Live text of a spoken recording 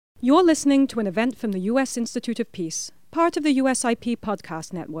You're listening to an event from the U.S. Institute of Peace, part of the USIP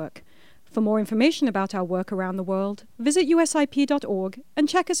podcast network. For more information about our work around the world, visit usip.org and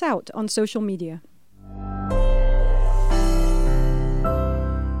check us out on social media.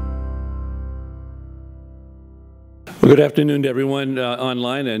 Well, good afternoon to everyone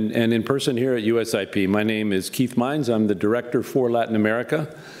online and in person here at USIP. My name is Keith Mines. I'm the Director for Latin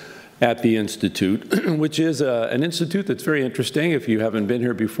America at the Institute, which is an institute that's very interesting. If you haven't been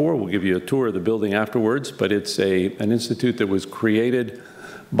here before, we'll give you a tour of the building afterwards, but it's an institute that was created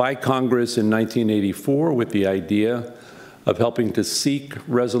by Congress in 1984 with the idea of helping to seek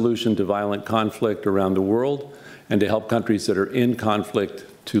resolution to violent conflict around the world and to help countries that are in conflict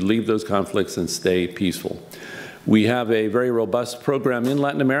to leave those conflicts and stay peaceful. We have a very robust program in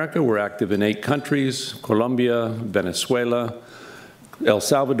Latin America. We're active in 8 countries: Colombia, Venezuela, El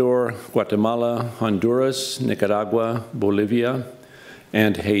Salvador, Guatemala, Honduras, Nicaragua, Bolivia,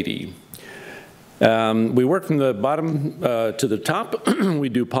 and Haiti. We work from the bottom to the top. We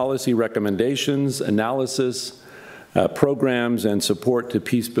do policy recommendations, analysis, programs, and support to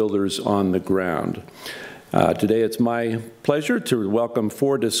peace builders on the ground. Today it's my pleasure to welcome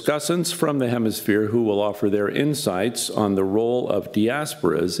 4 discussants from the Hemisphere who will offer their insights on the role of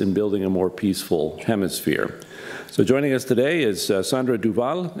diasporas in building a more peaceful hemisphere. So joining us today is Sandra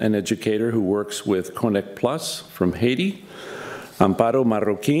Duval, an educator who works with Connect Plus from Haiti, Amparo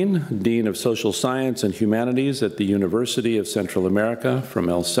Marroquin, Dean of Social Science and Humanities at the University of Central America from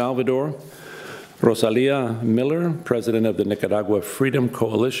El Salvador, Rosalia Miller, President of the Nicaragua Freedom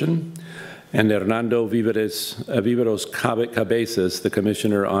Coalition, and Hernando Viveros Cabezas, the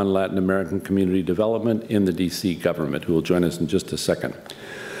Commissioner on Latin American Community Development in the DC government, who will join us in just a second.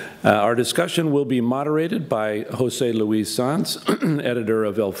 Our discussion will be moderated by Jose Luis Sanz, editor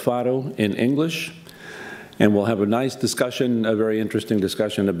of El Faro in English, and we'll have a nice discussion, a very interesting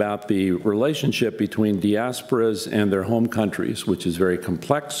discussion about the relationship between diasporas and their home countries, which is very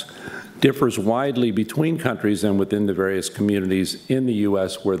complex, differs widely between countries and within the various communities in the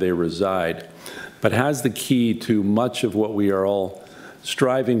U.S. where they reside, but has the key to much of what we are all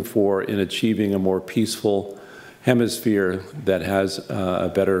striving for in achieving a more peaceful hemisphere that has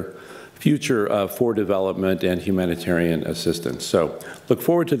a better future for development and humanitarian assistance. So look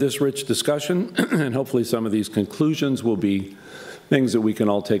forward to this rich discussion, and hopefully some of these conclusions will be things that we can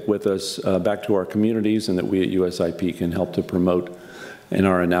all take with us back to our communities and that we at USIP can help to promote in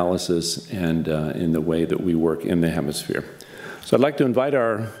our analysis and in the way that we work in the hemisphere. So I'd like to invite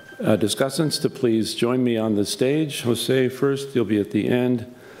our discussants to please join me on the stage. Jose first, you'll be at the end.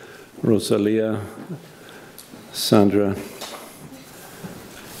 Rosalia, Sandra,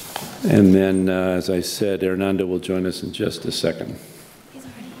 and then, as I said, Hernando will join us in just a second. He's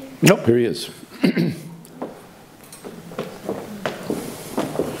already here. Nope, here he is.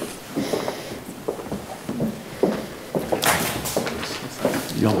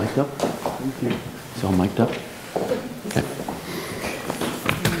 You all mic'd up? Thank you. Is all mic'd up? Okay.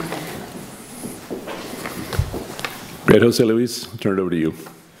 Great, Jose Luis, I'll turn it over to you.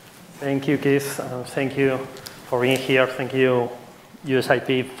 Thank you, Keith. Thank you for being here. Thank you,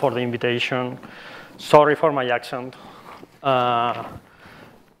 USIP, for the invitation. Sorry for my accent. I'm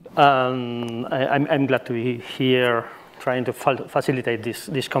glad to be here trying to facilitate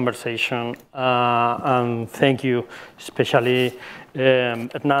this conversation. And thank you, especially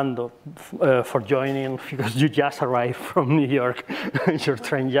Hernando, for joining, because you just arrived from New York. Your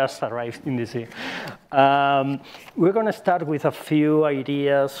train just arrived in DC. We're going to start with a few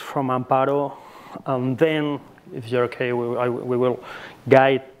ideas from Amparo, and then, if you're okay, we will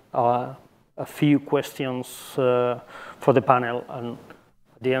guide a few questions for the panel, and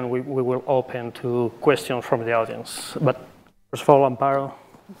at the end we will open to questions from the audience. But first of all, Amparo.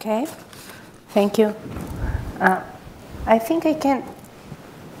 Okay, thank you. I think I can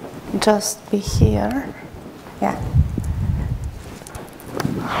just be here. Yeah.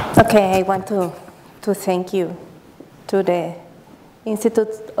 Okay, I want to thank you to the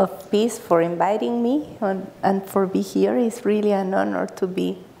Institute of Peace for inviting me and for being here. It's really an honor to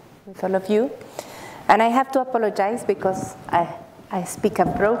be with all of you. And I have to apologize because I speak a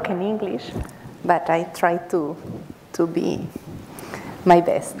broken English, but I try to be my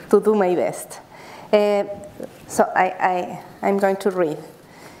best, to do my best. So I'm going to read.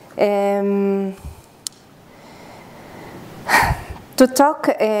 To talk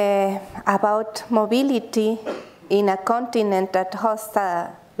about mobility in a continent that hosts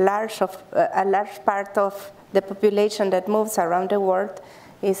a large part of the population that moves around the world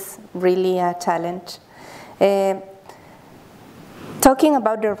is really a challenge. Talking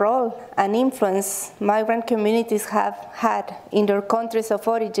about the role and influence migrant communities have had in their countries of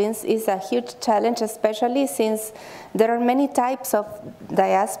origins is a huge challenge, especially since there are many types of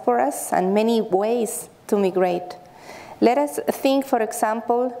diasporas and many ways to migrate. Let us think, for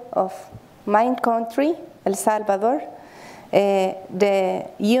example, of my country, El Salvador. The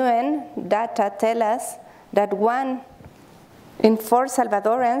UN data tell us that 1 in 4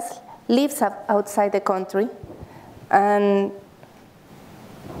 Salvadorans lives outside the country, and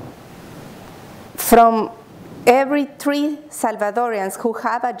from every 3 Salvadorians who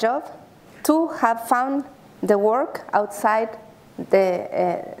have a job, 2 have found the work outside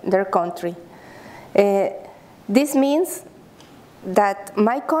their country. This means that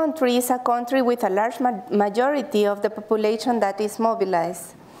my country is a country with a large majority of the population that is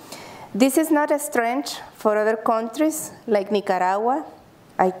mobilized. This is not strange for other countries like Nicaragua,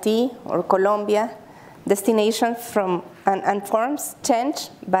 Haiti, or Colombia. Destinations and forms change,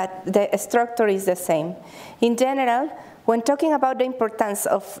 but the structure is the same. In general, when talking about the importance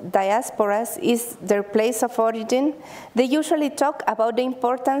of diasporas is their place of origin, they usually talk about the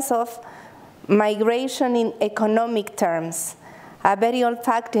importance of migration in economic terms. A very old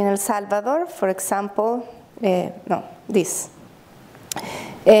fact in El Salvador, for example, this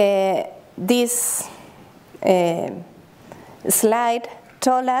slide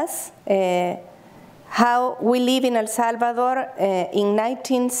told us how we live in El Salvador in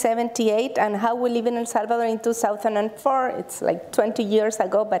 1978 and how we live in El Salvador in 2004. It's like 20 years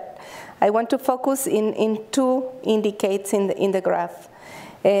ago, but I want to focus in 2 indicates in the graph.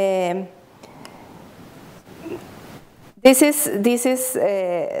 This is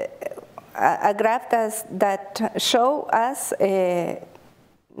a graph that shows us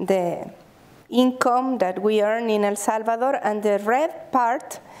the income that we earn in El Salvador, and the red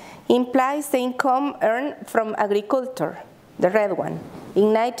part implies the income earned from agriculture, the red one.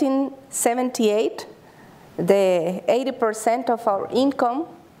 In 1978, the 80% of our income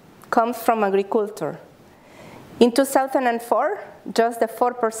comes from agriculture. In 2004, just the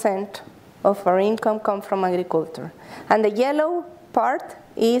 4% of our income comes from agriculture. And the yellow part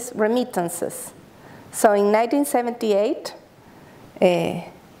is remittances. So in 1978,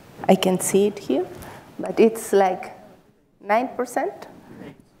 I can see it here, but it's like 9%.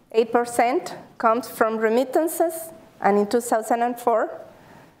 8% comes from remittances, and in 2004,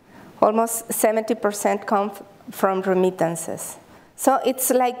 almost 70% come from remittances. So it's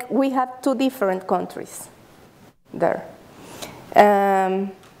like we have 2 different countries there.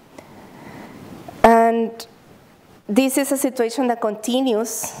 And this is a situation that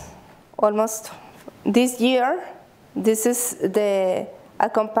continues almost this year. This is a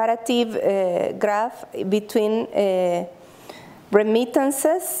comparative graph between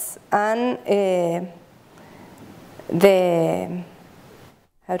remittances and the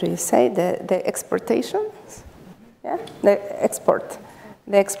exportations? Yeah, the exports.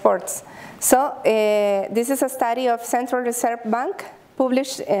 So this is a study of Central Reserve Bank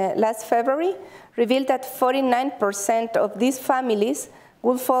published last February, revealed that 49% of these families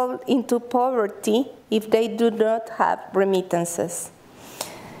will fall into poverty if they do not have remittances.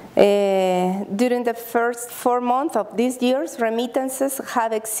 During the first 4 months of this year, remittances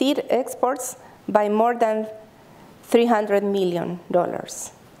have exceeded exports by more than $300 million.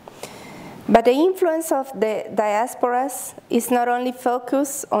 But the influence of the diasporas is not only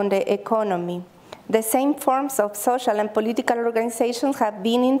focused on the economy. The same forms of social and political organizations have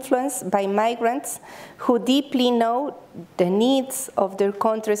been influenced by migrants who deeply know the needs of their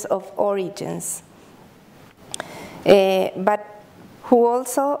countries of origins, but who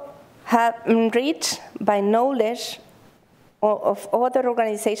also have enriched by knowledge of other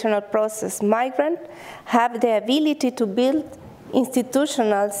organizational processes. Migrants have the ability to build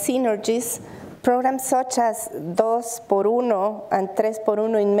institutional synergies. Programs such as 2x1 and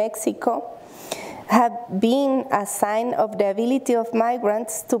 3x1 in Mexico have been a sign of the ability of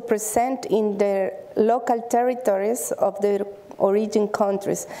migrants to present in their local territories of their origin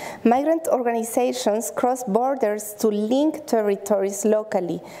countries. Migrant organizations cross borders to link territories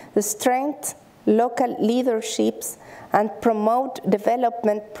locally, strengthen local leaderships, and promote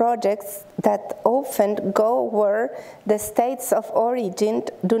development projects that often go where the states of origin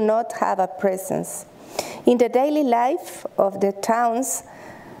do not have a presence. In the daily life of the towns,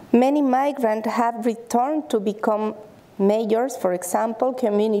 many migrants have returned to become mayors, for example,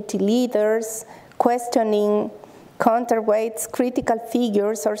 community leaders, questioning counterweights, critical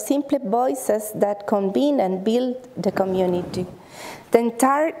figures, or simply voices that convene and build the community. The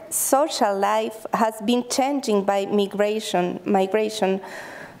entire social life has been changing by migration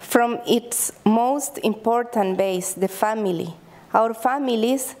from its most important base, the family, Our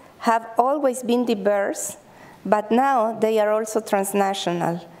families have always been diverse, but now they are also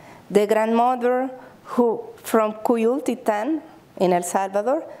transnational. The grandmother who from Cuyultitan in El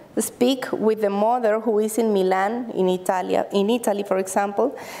Salvador speak with the mother who is in Milan, in Italy, for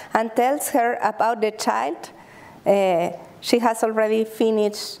example, and tells her about the child. She has already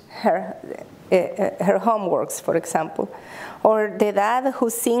finished her homeworks, for example. Or the dad who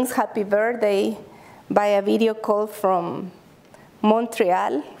sings happy birthday by a video call from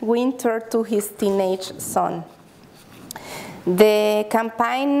Montreal, winter, to his teenage son. The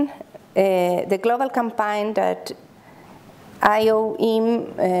campaign, the global campaign that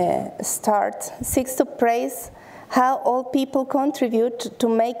IOM starts seeks to praise how all people contribute to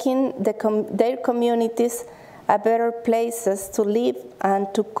making their communities a better places to live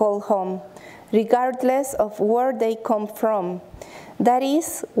and to call home, regardless of where they come from. That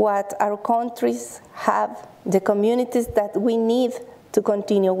is what our countries have, the communities that we need to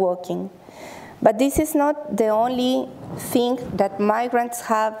continue working. But this is not the only thing that migrants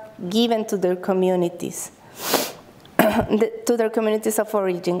have given to their communities. To their communities of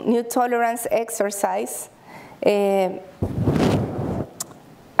origin. New tolerance exercise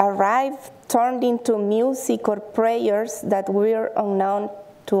arrived, turned into music or prayers that were unknown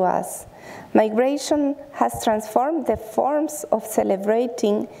to us. Migration has transformed the forms of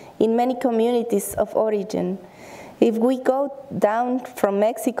celebrating in many communities of origin. If we go down from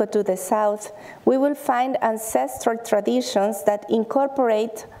Mexico to the south, we will find ancestral traditions that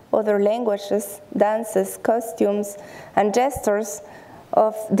incorporate other languages, dances, costumes, and gestures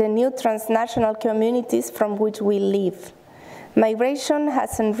of the new transnational communities from which we live. Migration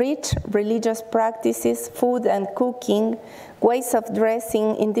has enriched religious practices, food and cooking, ways of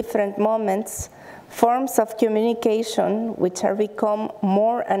dressing in different moments, forms of communication, which are become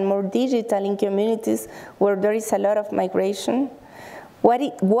more and more digital in communities where there is a lot of migration.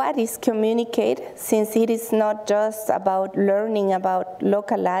 What is communicate, since it is not just about learning about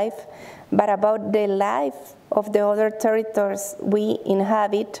local life, but about the life of the other territories we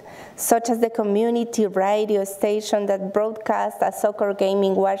inhabit, such as the community radio station that broadcasts a soccer game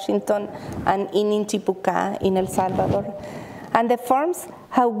in Washington and in Intipucá in El Salvador. And the forms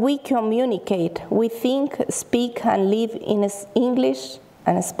how we communicate, we think, speak, and live in English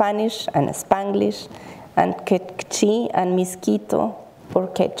and Spanish and Spanglish and Quechua and Miskito or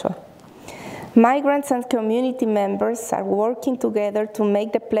Quechua. Migrants and community members are working together to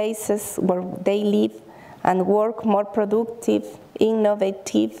make the places where they live and work more productive,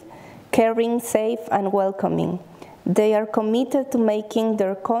 innovative, caring, safe, and welcoming. They are committed to making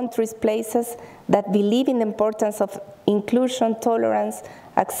their countries places that believe in the importance of inclusion, tolerance,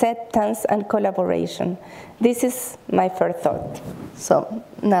 acceptance, and collaboration. This is my first thought. So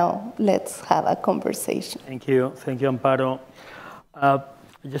now let's have a conversation. Thank you, Amparo.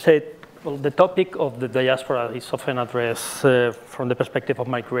 You said, well, the topic of the diaspora is often addressed from the perspective of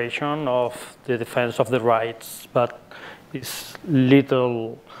migration, of the defense of the rights, but is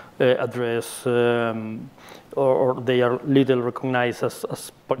little addressed, or they are little recognized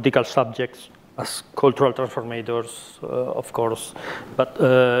as political subjects, as cultural transformators, of course, but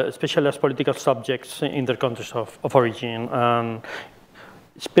especially as political subjects in their countries of origin. And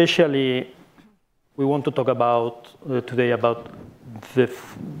especially, we want to talk about today about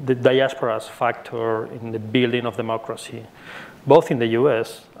the diaspora's factor in the building of democracy, both in the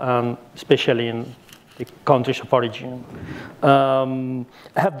US and especially in the countries of origin. I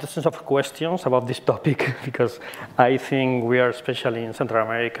have dozens of questions about this topic because I think we are, especially in Central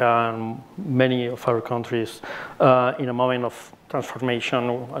America and many of our countries, in a moment of transformation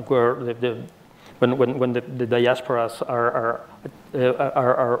where when the diasporas are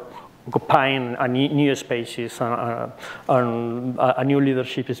occupying new spaces and a new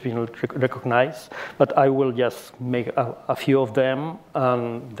leadership is being recognized. But I will just make a few of them,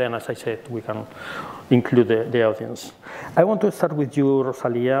 and then, as I said, we can include the audience. I want to start with you,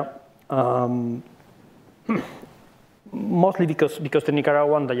 Rosalia, mostly because the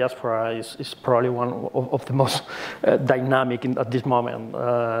Nicaraguan diaspora is probably one of the most dynamic at this moment.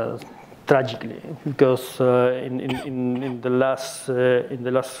 Tragically, because in the last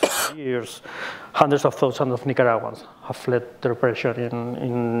years, hundreds of thousands of Nicaraguans have fled the repression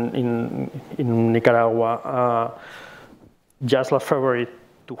in Nicaragua. Just last February,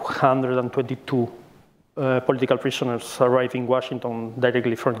 222 political prisoners arrived in Washington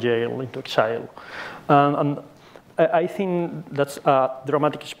directly from jail into exile, and I think that's a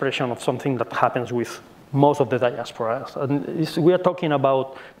dramatic expression of something that happens with most of the diasporas. And we are talking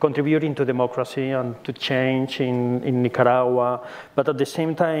about contributing to democracy and to change in Nicaragua, but at the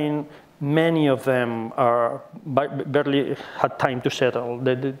same time, many of them are barely had time to settle.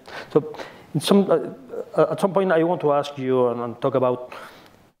 So at some point, I want to ask you and talk about,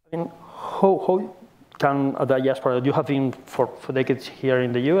 how can a diaspora, you have been for decades here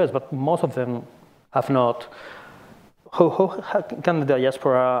in the US, but most of them have not. How can the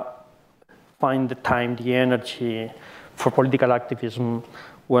diaspora find the time, the energy for political activism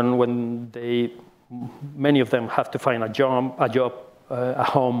when many of them have to find a job, a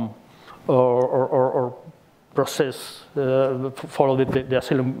home, or process, follow the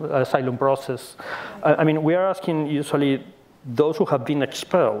asylum process? I mean, we are asking usually those who have been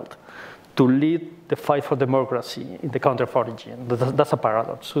expelled to lead the fight for democracy in the country of origin. That's a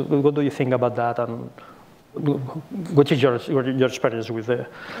paradox. So what do you think about that, and what is your experience with the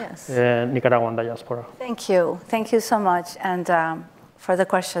Nicaraguan diaspora? Thank you so much, and for the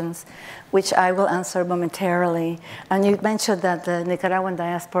questions, which I will answer momentarily. And you mentioned that the Nicaraguan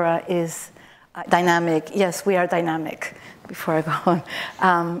diaspora is dynamic. Yes, we are dynamic. Before I go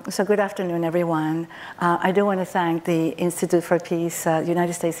on, so good afternoon, everyone. I do want to thank the Institute for Peace,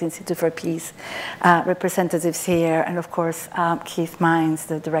 United States Institute for Peace, representatives here, and of course, Keith Mines,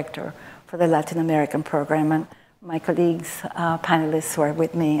 the director for the Latin American program, and my colleagues, panelists who are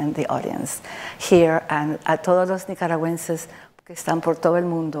with me in the audience here, and a todos los nicaragüenses que están por todo el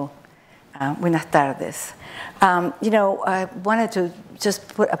mundo. Buenas tardes. I wanted to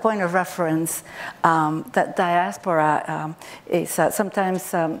just put a point of reference that diaspora is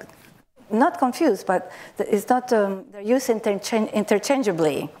sometimes not confused, but it's not, they're used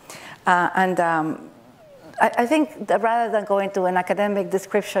interchangeably. I think that rather than go into an academic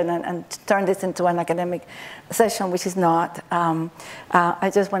description and turn this into an academic session, which is not,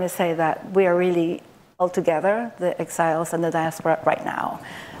 I just want to say that we are really all together, the exiles and the diaspora right now.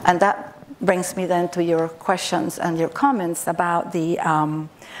 And that brings me then to your questions and your comments about the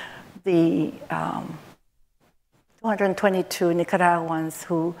 222 Nicaraguans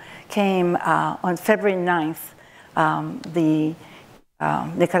who came on February 9th. The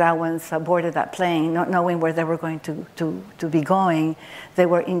Nicaraguans boarded that plane, not knowing where they were going to be going. They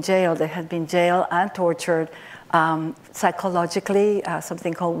were in jail. They had been jailed and tortured psychologically,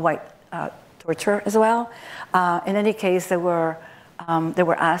 something called white torture as well. In any case, they were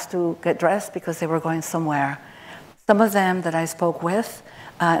asked to get dressed because they were going somewhere. Some of them that I spoke with,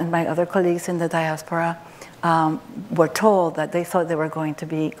 and my other colleagues in the diaspora, were told that they thought they were going to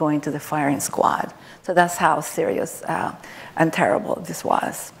be going to the firing squad. So that's how serious and terrible this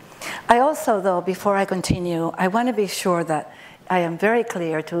was. I also, though, before I continue, I want to be sure that I am very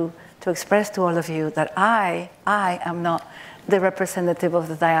clear to express to all of you that I am not the representative of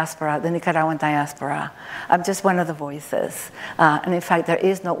the diaspora, the Nicaraguan diaspora. I'm just one of the voices. And in fact, there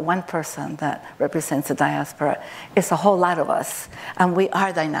is not one person that represents the diaspora. It's a whole lot of us. And we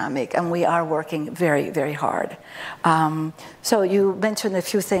are dynamic, and we are working very, very hard. So you mentioned a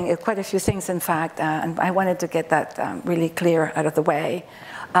few things, quite a few things, in fact, and I wanted to get that really clear out of the way.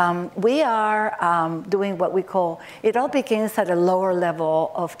 We are doing what we call, it all begins at a lower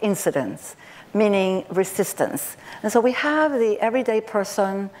level of incidence, meaning resistance. And so we have the everyday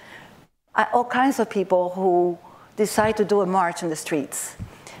person, all kinds of people who decide to do a march in the streets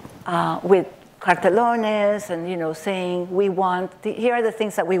with cartelones and, saying, we want, here are the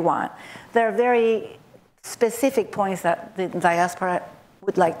things that we want. There are very specific points that the diaspora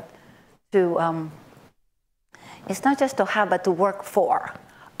would like to, it's not just to have, but to work for.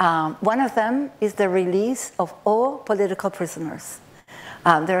 One of them is the release of all political prisoners.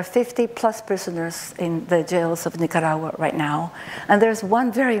 There are 50 plus prisoners in the jails of Nicaragua right now. And there's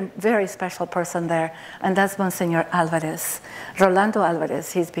one very, very special person there, and that's Monsignor Alvarez, Rolando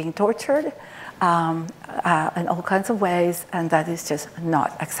Alvarez. He's being tortured in all kinds of ways, and that is just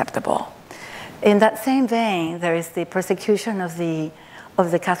not acceptable. In that same vein, there is the persecution of the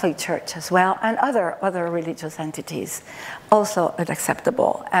Catholic Church as well, and other religious entities, also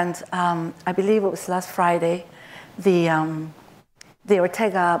unacceptable. And I believe it was last Friday, the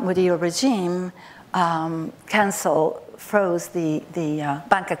Ortega Murillo regime froze the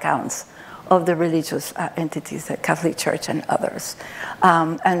bank accounts of the religious entities, the Catholic Church and others.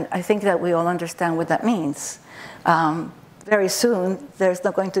 And I think that we all understand what that means. Very soon, there's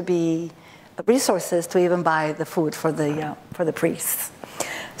not going to be resources to even buy the food for the priests.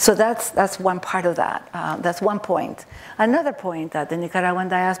 So that's one part of that. That's one point. Another point that the Nicaraguan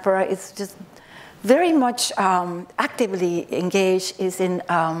diaspora is just very much actively engaged is in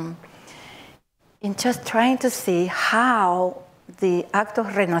just trying to see how the acto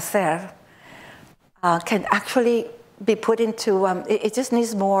renacer can actually be put into, it just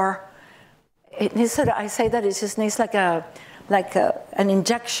needs more, it needs sort of, I say that it just needs like like an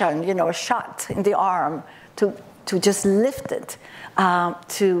injection, a shot in the arm to just lift it,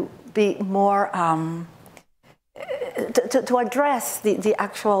 to be more, to address the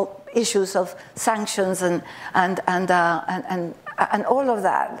actual issues of sanctions and all of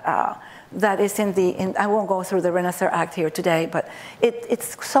that. That is I won't go through the Renacer Act here today, but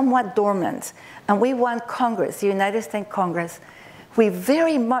it's somewhat dormant. And we want Congress, the United States Congress, we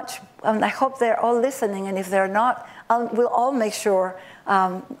very much, I hope they're all listening, and if they're not, we'll all make sure,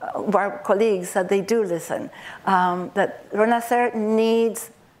 our colleagues, that they do listen, that Renacer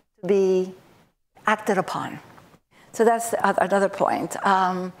needs to be acted upon. So that's another point.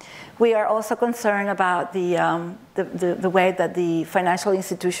 We are also concerned about the way that the financial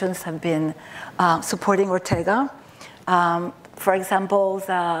institutions have been supporting Ortega. For example,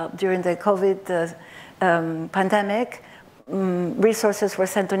 during the COVID pandemic, resources were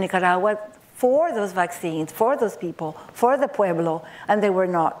sent to Nicaragua for those vaccines, for those people, for the pueblo, and they were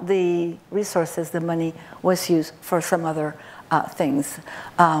not. The resources, the money was used for some other things,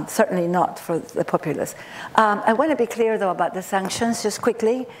 certainly not for the populace. I want to be clear, though, about the sanctions, just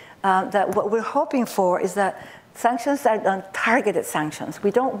quickly, that what we're hoping for is that sanctions are targeted sanctions.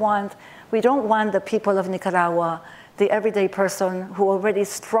 We don't want the people of Nicaragua, the everyday person who already is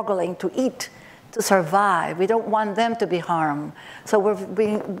struggling to eat, to survive. We don't want them to be harmed. So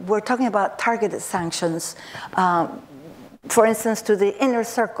we're talking about targeted sanctions, for instance, to the inner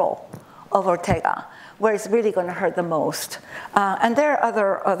circle of Ortega, where it's really going to hurt the most. And there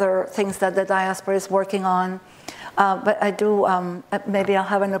are other things that the diaspora is working on. But I do, maybe I'll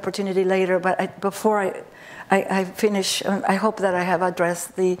have an opportunity later, but before I finish, I hope that I have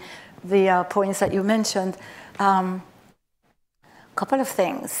addressed the points that you mentioned. A couple of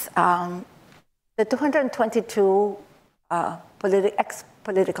things. The 222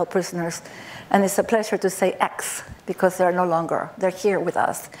 ex-political prisoners, and it's a pleasure to say ex, because they're no longer, they're here with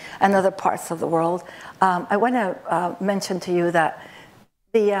us and other parts of the world. I want to mention to you that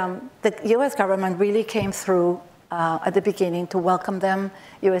the US government really came through at the beginning to welcome them.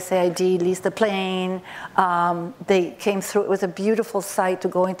 USAID leased the plane. They came through. It was a beautiful sight to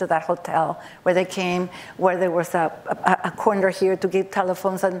go into that hotel where they came, where there was a corner here to give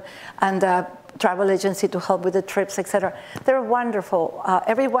telephones and travel agency to help with the trips, etc. They were wonderful.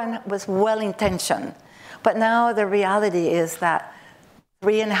 Everyone was well-intentioned. But now the reality is that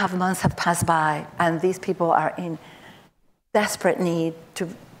 3.5 months have passed by, and these people are in desperate need to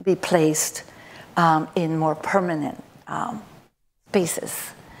be placed in more permanent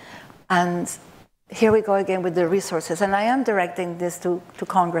spaces. And here we go again with the resources. And I am directing this to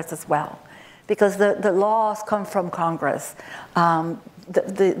Congress as well, because the laws come from Congress,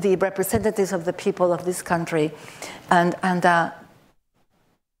 the representatives of the people of this country. And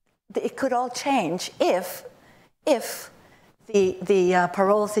it could all change if the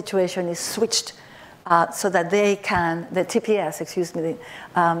parole situation is switched so that they can, the TPS, excuse me,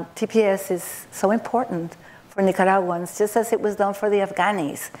 TPS is so important for Nicaraguans, just as it was done for the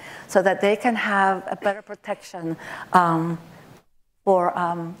Afghanis, so that they can have a better protection for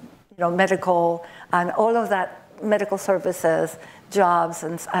medical and all of that, medical services, jobs,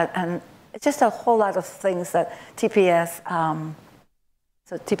 and just a whole lot of things that TPS,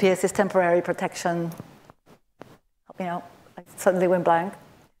 so TPS is temporary protection, I suddenly went blank.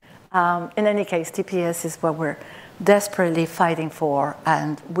 In any case, TPS is what we're desperately fighting for,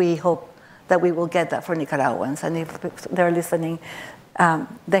 and we hope that we will get that for Nicaraguans. And if they're listening,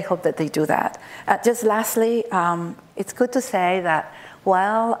 they hope that they do that. Just lastly, it's good to say that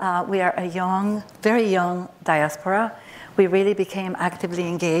while we are a young, very young diaspora, we really became actively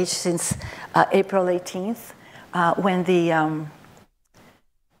engaged since April 18th, when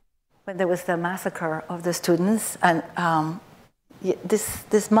there was the massacre of the students. And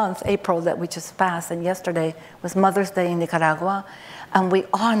this month, April, that we just passed, and yesterday was Mother's Day in Nicaragua, and we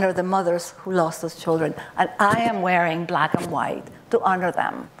honor the mothers who lost those children. And I am wearing black and white to honor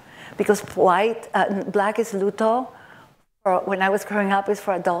them, because black is luto. When I was growing up, is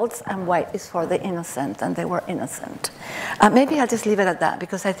for adults, and white is for the innocent, and they were innocent. Maybe I'll just leave it at that,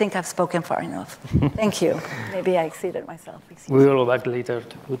 because I think I've spoken far enough. Thank you. Maybe I exceeded myself. We will go back later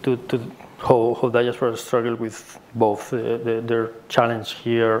to how diaspora struggle with both their challenge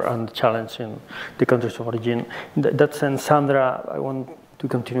here and the challenge in the countries of origin. In that sense, Sandra, I want to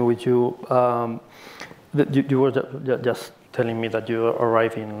continue with you. You were just telling me that you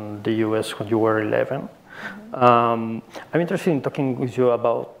arrived in the US when you were 11. I'm interested in talking with you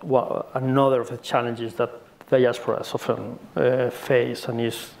about another of the challenges that diasporas often face, and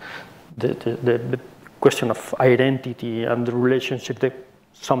is the question of identity and the relationship, the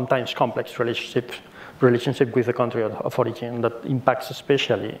sometimes complex relationship with the country of origin that impacts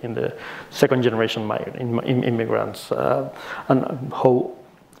especially in the second generation immigrants, and how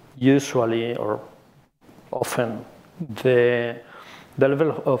usually or often the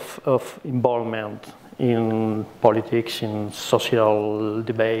level of involvement in politics, in social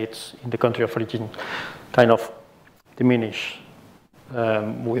debates in the country of origin kind of diminish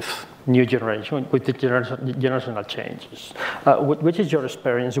with new generation, with the generational changes. Which is your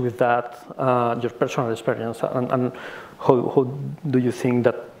experience with that, your personal experience, and how do you think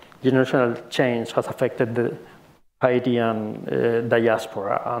that generational change has affected the Haitian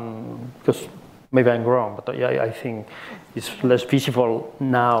diaspora? And because maybe I'm wrong, but I think it's less visible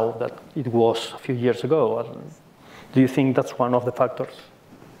now than it was a few years ago. Do you think that's one of the factors?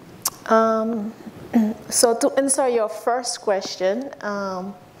 So to answer your first question,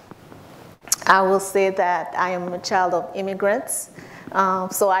 I will say that I am a child of immigrants.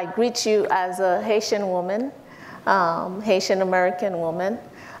 So I greet you as a Haitian woman, Haitian American woman.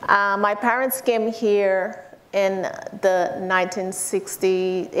 My parents came here in the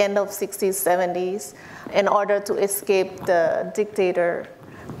 1960s, end of 60s, 70s, in order to escape the dictator,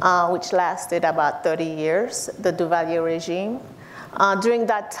 which lasted about 30 years, the Duvalier regime. During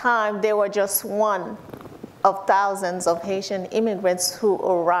that time, they were just one of thousands of Haitian immigrants who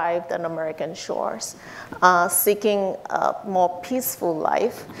arrived on American shores, seeking a more peaceful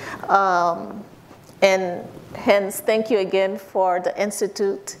life. And hence, thank you again for the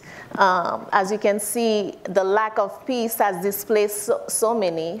Institute. As you can see, the lack of peace has displaced so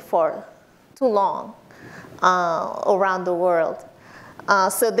many for too long around the world.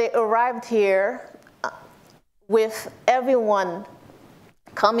 So they arrived here with everyone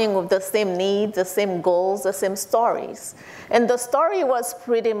coming with the same needs, the same goals, the same stories. And the story was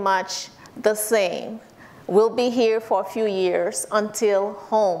pretty much the same. We'll be here for a few years until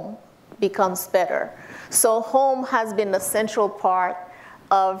home becomes better. So home has been the central part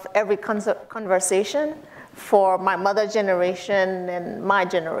of every conversation for my mother's generation and my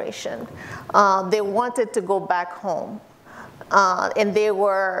generation. They wanted to go back home. And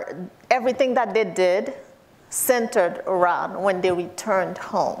everything that they did centered around when they returned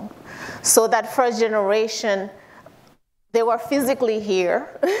home. So that first generation, they were physically here,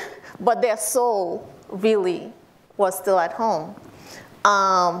 but their soul really was still at home.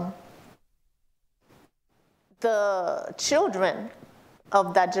 The children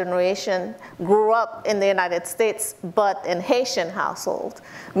of that generation grew up in the United States, but in Haitian household,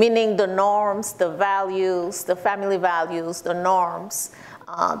 meaning the norms, the values, the family values, the norms,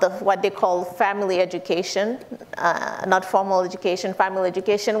 what they call family education, not formal education. Family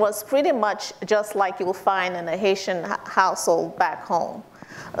education was pretty much just like you'll find in a Haitian household back home.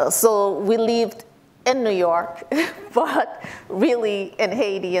 So we lived in New York, but really in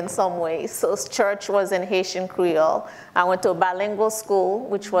Haiti in some ways. So church was in Haitian Creole. I went to a bilingual school,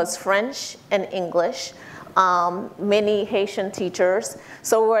 which was French and English. Many Haitian teachers.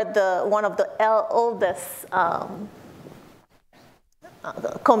 So we're one of the oldest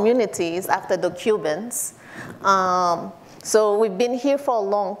communities after the Cubans. So we've been here for a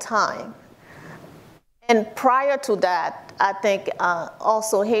long time. And prior to that, I think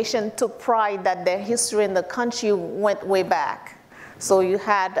also Haitian took pride that their history in the country went way back. So you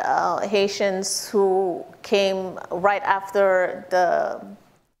had Haitians who came right after the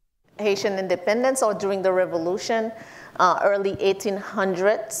Haitian independence or during the revolution, early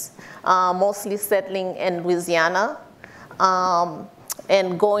 1800s, mostly settling in Louisiana.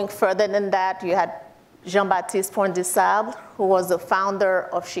 And going further than that, you had Jean-Baptiste Point de Sable, who was the founder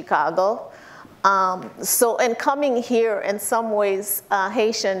of Chicago. So in coming here, in some ways,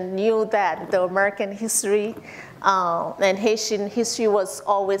 Haitian knew that the American history and Haitian history was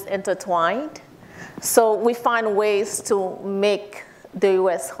always intertwined. So we find ways to make the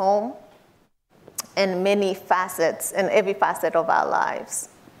U.S. home in many facets, in every facet of our lives.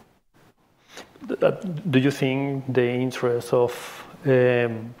 Do you think the interest of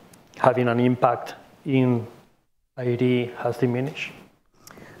having an impact in Haiti has diminished?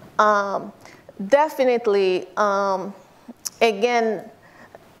 Definitely. Again,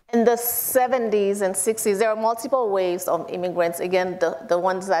 in the 70s and 60s, there are multiple waves of immigrants. Again, the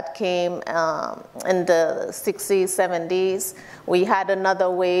ones that came in the 60s, 70s. We had another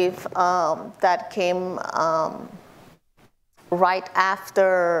wave that came right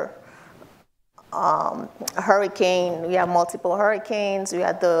after hurricane. We had multiple hurricanes. We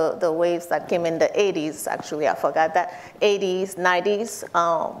had the waves that came in the 80s, actually, I forgot that. 80s, 90s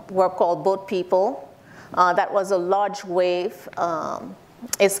were called boat people. That was a large wave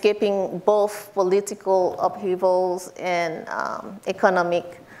escaping both political upheavals and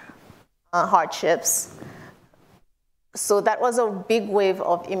economic hardships. So that was a big wave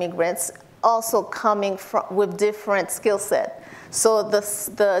of immigrants, also coming with different skill set. So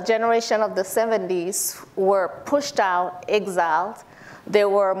the generation of the 70s were pushed out, exiled. They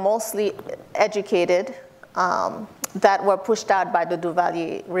were mostly educated, that were pushed out by the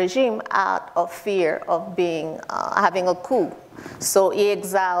Duvalier regime out of fear of having a coup. So he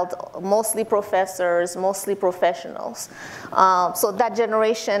exiled mostly professors, mostly professionals. So that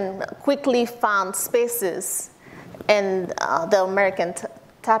generation quickly found spaces in the American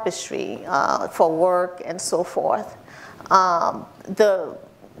tapestry for work and so forth. The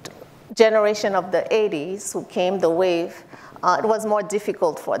generation of the 80s who came, the wave, it was more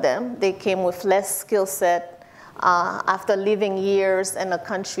difficult for them. They came with less skill set after living years in a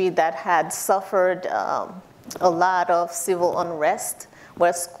country that had suffered a lot of civil unrest,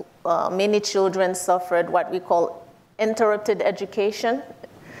 where many children suffered what we call interrupted education,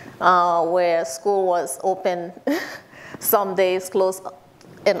 where school was open some days, closed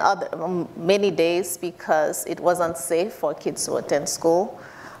in many days because it was unsafe for kids to attend school.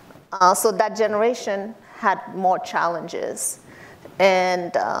 So that generation had more challenges.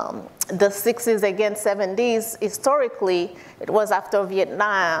 And the 60s, again, 70s, historically, it was after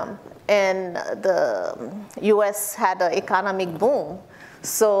Vietnam, and the US had an economic boom.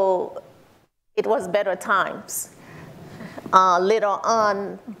 So it was better times. Later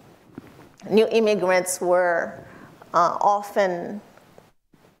on, new immigrants were often,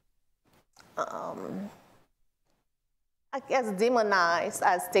 I guess, demonized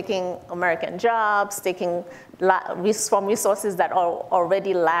as taking American jobs, taking from resources that are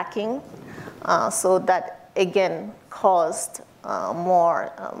already lacking. So that, again, caused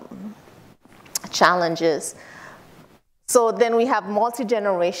more challenges. So then we have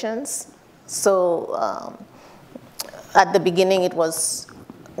multi-generations. So at the beginning, it was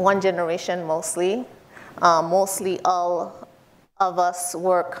one generation mostly. Mostly all of us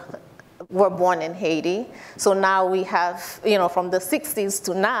were born in Haiti. So now we have, from the 60s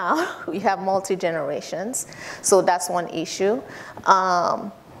to now, we have multi-generations. So that's one issue.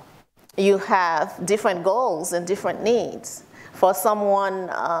 You have different goals and different needs. For someone,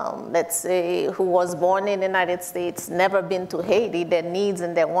 let's say, who was born in the United States, never been to Haiti, their needs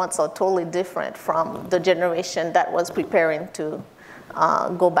and their wants are totally different from the generation that was preparing to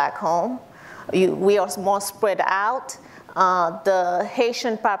go back home. We are more spread out. The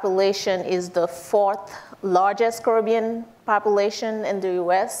Haitian population is the 4th largest Caribbean population in the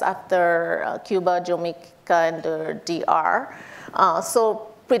US after Cuba, Jamaica, and the DR. So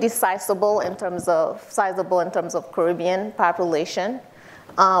pretty sizable in terms of Caribbean population.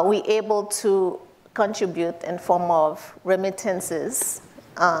 We're able to contribute in form of remittances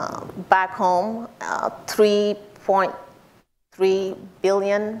back home, $3.3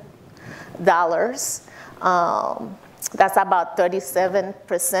 billion. That's about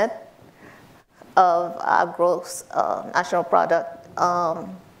 37% of our gross national product.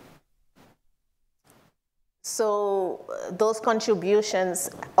 So those contributions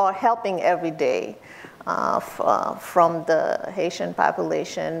are helping every day from the Haitian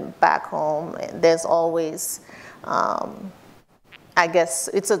population back home. There's always, I guess,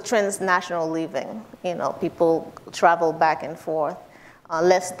 it's a transnational living. People travel back and forth,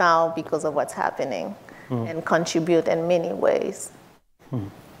 less now because of what's happening. And contribute in many ways.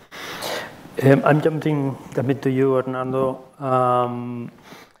 I'm jumping a bit to you, Hernando.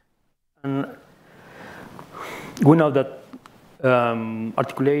 And we know that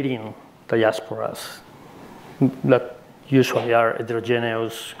articulating diasporas that usually are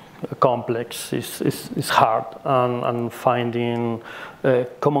heterogeneous, complex, is hard, and finding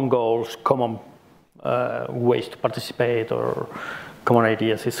common goals, common ways to participate, or common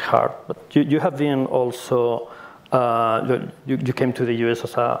ideas is hard. But you have been also, you came to the US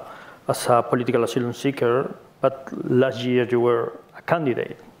as a political asylum seeker, but last year you were a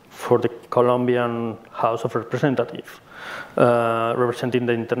candidate for the Colombian House of Representatives, representing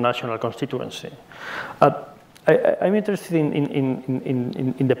the international constituency. I'm interested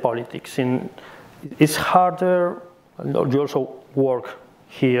in the politics. It's harder, you also work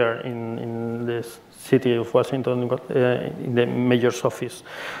here in this city of Washington, in the mayor's office,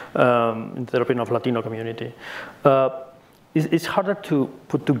 in the European of Latino community. It's harder to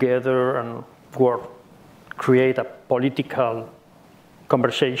put together and create a political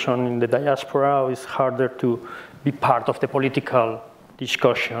conversation in the diaspora. It's harder to be part of the political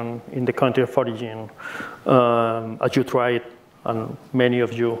discussion in the country of origin, as you tried, and many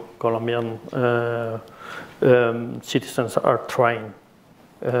of you Colombian citizens are trying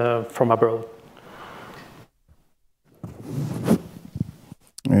from abroad.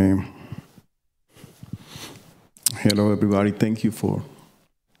 Hello, everybody. Thank you for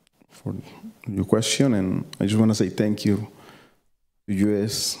your question, and I just want to say thank you to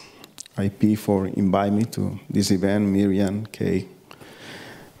USIP for inviting me to this event, Miriam, Kay.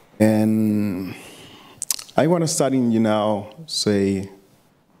 And I want to start say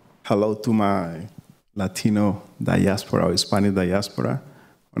hello to my Latino diaspora or Hispanic diaspora.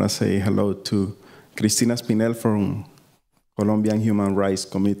 I want to say hello to Cristina Spinel from Colombian Human Rights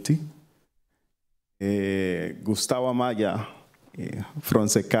Committee, Gustavo Amaya from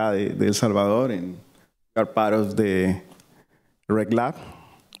SECA de El Salvador, and we are part of the REGLAB,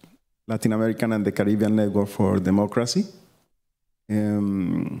 Latin American and the Caribbean Network for Democracy.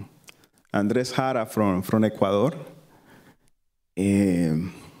 Andres Jara from Ecuador.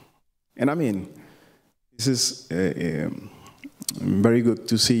 And I mean, this is very good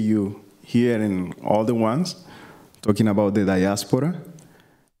to see you here and all the ones talking about the diaspora.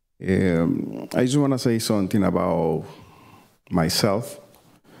 I just want to say something about myself.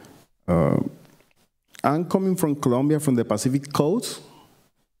 I'm coming from Colombia, from the Pacific Coast.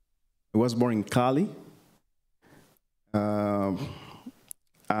 I was born in Cali.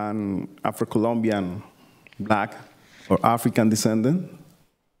 An Afro-Colombian, Black or African descendant.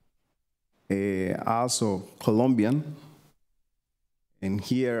 Also Colombian. And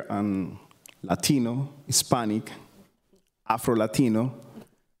here I'm Latino, Hispanic, Afro-Latino.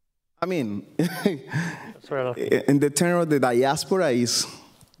 I mean, in the term of the diaspora is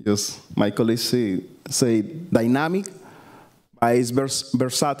just, my colleagues say dynamic, but it's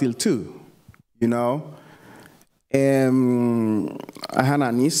versatile too, you know? I had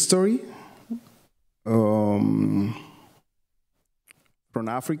an history from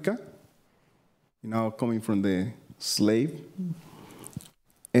Africa, you know, coming from the slave,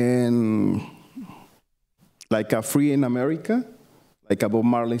 and like a free in America, like Bob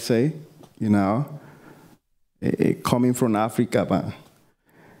Marley say, you know, coming from Africa, but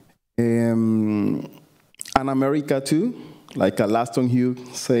and America too, like a Laston Hugh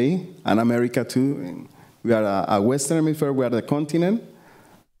say, and America too. And we are a Western Hemisphere, we are the continent,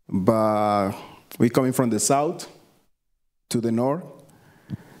 but we're coming from the south to the north.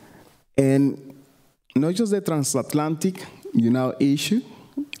 And not just the transatlantic, you know, issue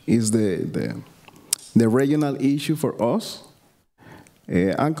is the regional issue for us.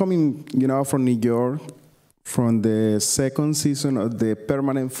 I'm coming, you know, from New York, from the second season of the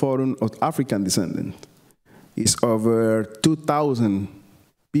Permanent Forum of African Descendants. It's over 2,000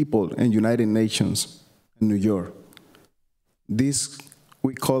 people in United Nations in New York. This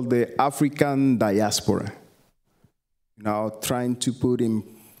we call the African diaspora. Now trying to put in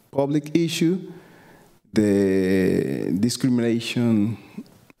public issue the discrimination,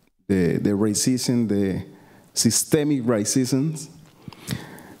 the racism, the systemic racism,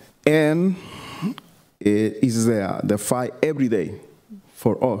 and it is the fight every day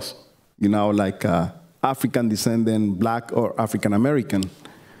for us, you know, like African descendant, Black or African American.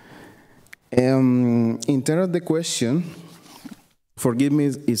 In terms of the question, forgive me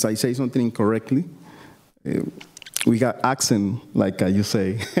if I say something incorrectly. We got accent, like you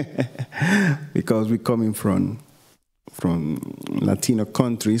say, because we're coming from Latino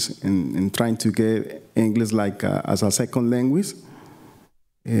countries and trying to get English like as a second language.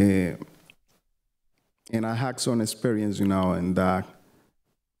 And I had some experience, you know, and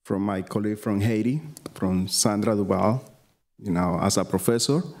from my colleague from Haiti, from Sandra Duval, you know, as a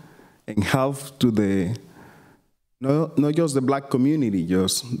professor, and help to the, not just the Black community,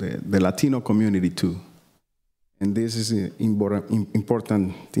 just the Latino community too. And this is an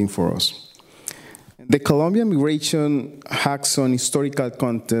important thing for us. The Colombian migration has some historical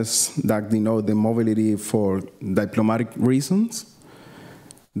context that denote the mobility for diplomatic reasons.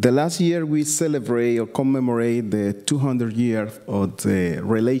 The last year we celebrate or commemorate the 200 years of the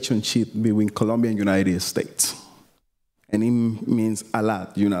relationship between Colombia and the United States. And it means a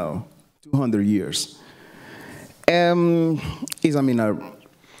lot, you know, 200 years. It's, I mean, a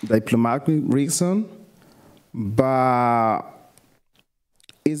diplomatic reason, but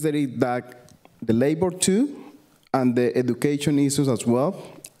is there that the labor too, and the education issues as well,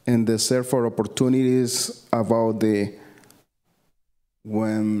 and the search for opportunities about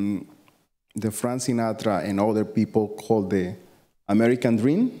when the Frank Sinatra and other people call the American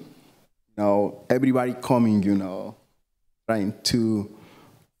dream, you know, everybody coming, you know, trying to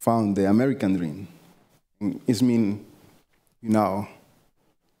found the American dream. It means, you know,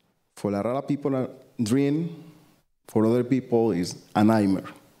 for a lot of people, a dream, for other people is a nightmare.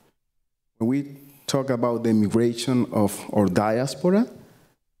 When we talk about the migration of our diaspora,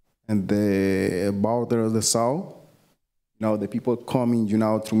 and the border of the south, the people coming,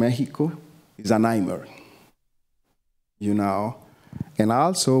 through Mexico is a nightmare, And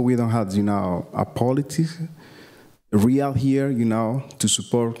also we don't have, a politics real here, to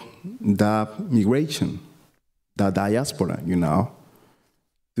support that migration, that diaspora,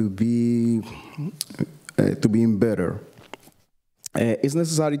 to be better. It's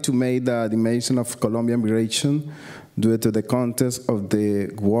necessary to make the dimension of Colombian migration due to the context of the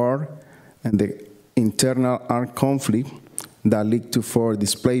war and the internal armed conflict that lead to forced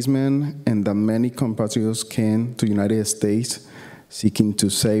displacement, and that many compatriots came to the United States seeking to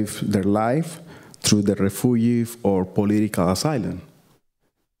save their life through the refugee or political asylum.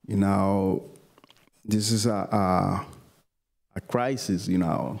 This is a crisis,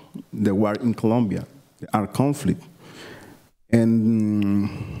 the war in Colombia, the armed conflict.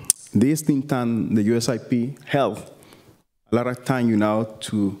 And this think tank, the USIP, helped a lot of time,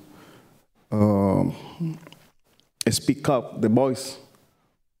 to speak up the voice,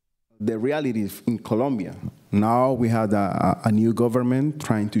 the reality in Colombia. Now we have a new government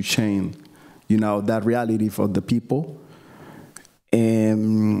trying to change, that reality for the people.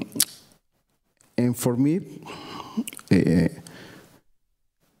 And for me,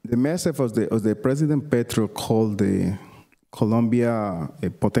 the message of the President Petro called the Colombia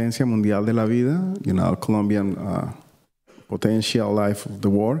Potencia Mundial de la Vida, Colombian potential life of the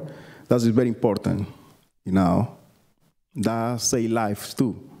world. That is very important, That save lives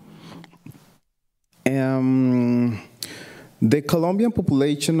too. The Colombian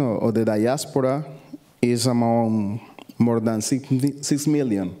population or the diaspora is among more than 6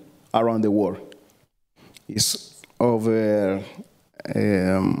 million around the world. It's over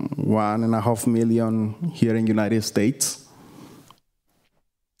 1.5 million here in the United States.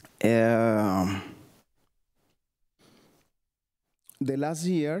 The last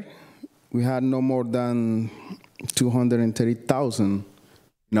year, we had no more than 230,000,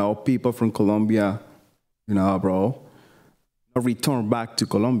 people from Colombia, abroad, return back to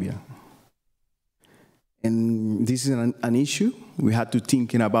Colombia. And this is an issue. We had to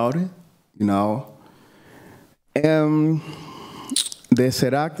thinking about it, The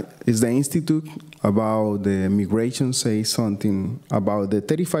CERAC is the institute about the migration, say something about the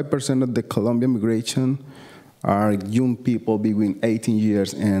 35% of the Colombian migration are young people between 18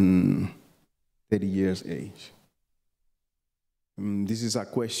 years and 30 years age. This is a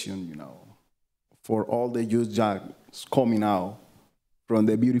question, for all the youth just coming out from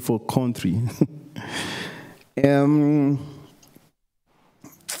the beautiful country.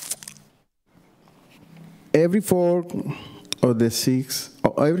 Every 4 of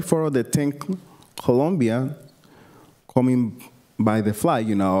the 10 Colombian coming by the flight,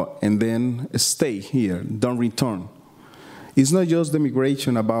 and then stay here, don't return. It's not just the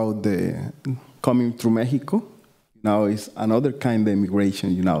migration about the coming through Mexico. It's another kind of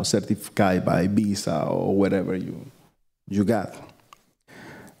immigration, certified by visa or whatever you got.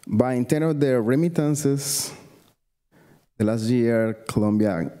 But in terms of the remittances, the last year,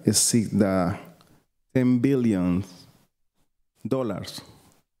 Colombia exceeded the $10 billion,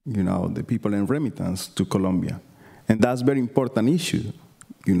 the people in remittance to Colombia. And that's a very important issue,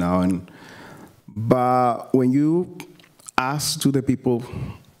 But when you ask to the people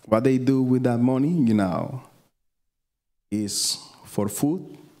what they do with that money, is for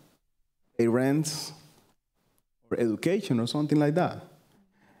food, pay rents, or education, or something like that.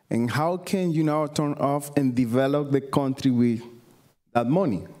 And how can you turn off and develop the country with that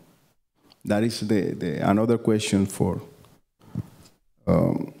money? That is another question for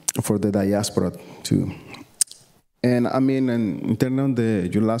the diaspora too. And in terms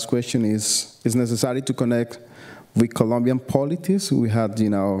of your last question is necessary to connect with Colombian politics. We had,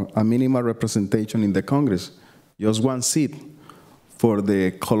 a minimal representation in the Congress, just 1 seat for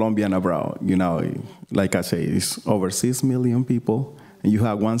the Colombian abroad. Like I say, it's over 6 million people, and you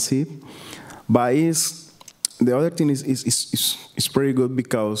have 1 seat. But the other thing is pretty good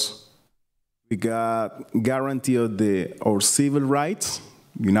because we got guarantee of our civil rights,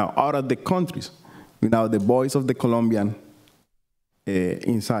 out of the countries. The voice of the Colombian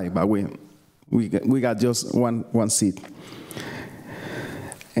inside, but we got just one seat.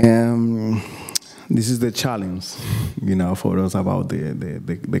 This is the challenge, for us about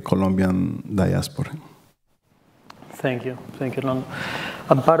the Colombian diaspora. Thank you, Orlando.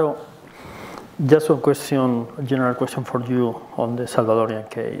 Amparo, just a general question for you on the Salvadorian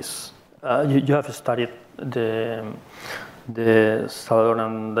case. You have studied the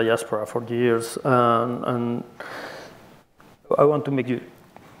Salvadoran diaspora for years, and I want to make you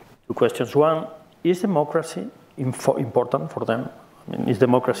 2 questions. One, is democracy important for them? I mean, is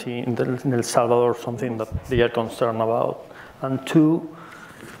democracy in El Salvador something that they are concerned about? And two,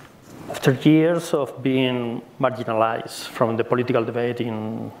 after years of being marginalized from the political debate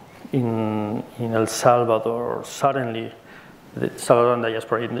in El Salvador, suddenly the Salvadoran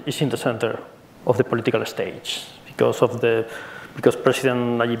diaspora is in the center of the political stage because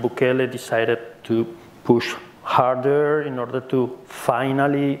President Nayib Bukele decided to push harder in order to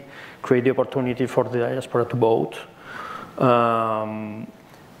finally create the opportunity for the diaspora to vote,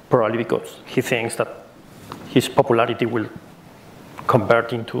 probably because he thinks that his popularity will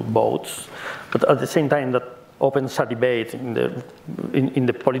convert into votes, but at the same time that opens a debate in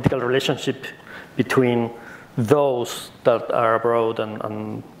the political relationship between those that are abroad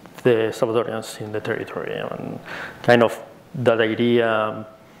and the Salvadorians in the territory, and kind of that idea,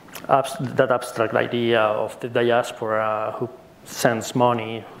 that abstract idea of the diaspora who sends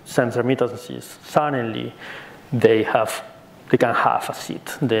money, sends remittances. Suddenly, they can have a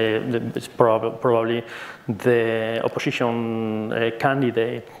seat. It's probably the opposition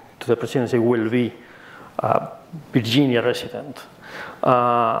candidate to the presidency will be a Virginia resident.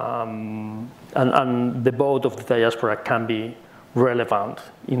 And the vote of the diaspora can be relevant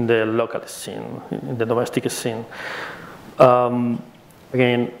in the local scene, in the domestic scene.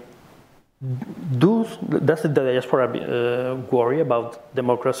 Again, does the diaspora worry about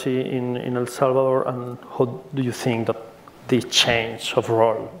democracy in El Salvador, and how do you think that the change of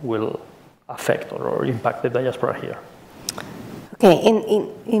role will affect or impact the diaspora here? Okay,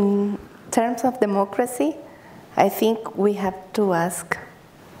 in terms of democracy, I think we have to ask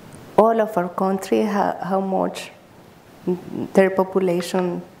all of our country how much their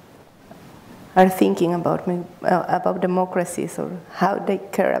population are thinking about democracies, or how they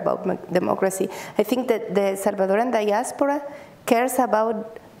care about democracy. I think that the Salvadoran diaspora cares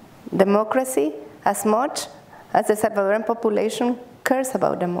about democracy as much as the Salvadoran population cares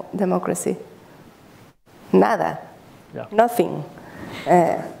about democracy. Nada, yeah. Nothing.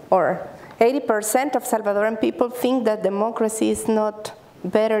 Or 80% of Salvadoran people think that democracy is not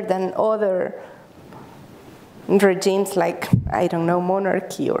better than other regimes like, I don't know,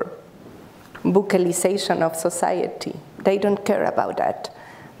 monarchy or Bukelization of society. They don't care about that.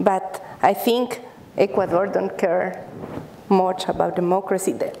 But I think Ecuador don't care much about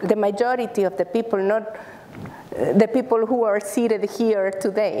democracy. The majority of the people, not the people who are seated here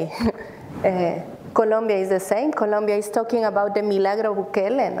today. Colombia is the same. Colombia is talking about the Milagro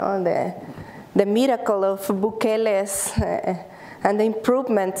Bukele, no? The miracle of Bukele's and the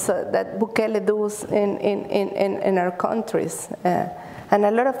improvements that Bukele does in our countries. And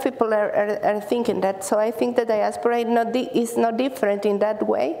a lot of people are thinking that. So I think the diaspora is not different in that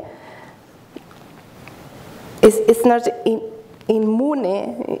way. It's not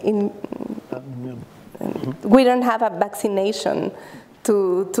immune. We don't have a vaccination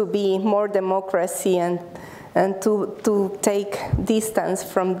to be more democracy and to take distance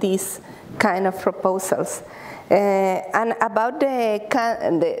from these kind of proposals. And about the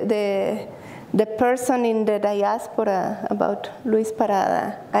person in the diaspora, about Luis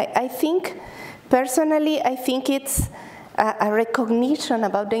Parada, I think, personally, I think it's a recognition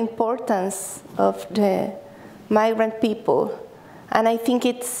about the importance of the migrant people. And I think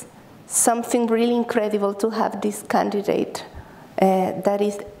it's something really incredible to have this candidate that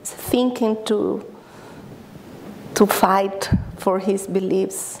is thinking to fight for his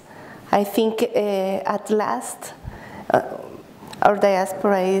beliefs. I think at last our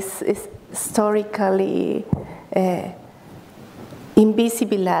diaspora is historically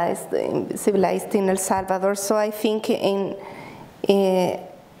invisibilized in El Salvador. So I think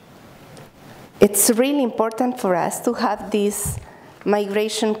it's really important for us to have this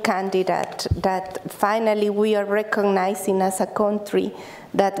migration candidate that finally we are recognizing as a country,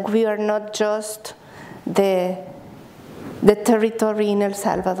 that we are not just the territory in El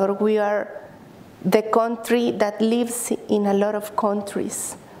Salvador, we are the country that lives in a lot of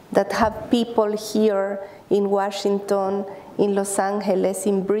countries, that have people here in Washington, in Los Angeles,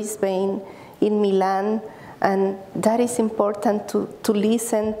 in Brisbane, in Milan, and that is important to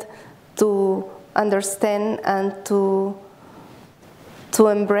listen, to understand, and to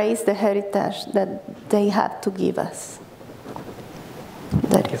embrace the heritage that they have to give us.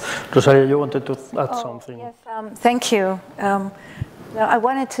 Rosalia, you wanted to add something? Yes, thank you. I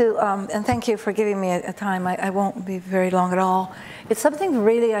wanted to, and thank you for giving me a time. I won't be very long at all. It's something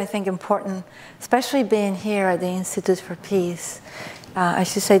really, I think, important, especially being here at the Institute for Peace, I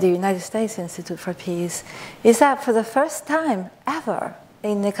should say the United States Institute for Peace, is that for the first time ever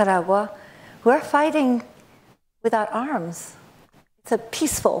in Nicaragua, we're fighting without arms. It's a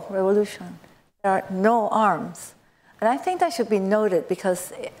peaceful revolution. There are no arms. And I think that should be noted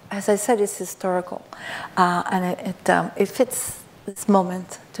because, as I said, it's historical. And it fits this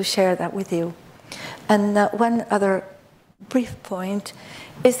moment to share that with you. And one other brief point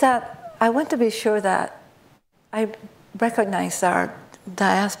is that I want to be sure that I recognize our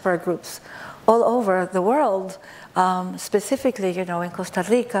diaspora groups all over the world, specifically, in Costa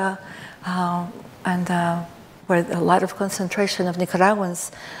Rica, and where a lot of concentration of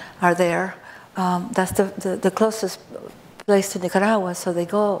Nicaraguans are there. That's the closest place to Nicaragua, so they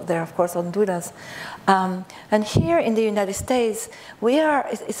go there, of course, Honduras. And here in the United States,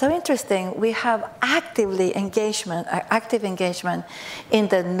 it's so interesting, we have active engagement in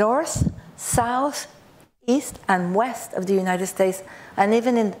the north, south, east, and west of the United States, and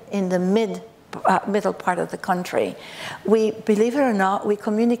even in the middle part of the country. We, believe it or not, we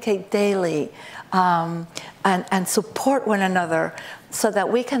communicate daily and support one another so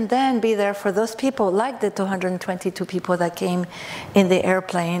that we can then be there for those people, like the 222 people that came in the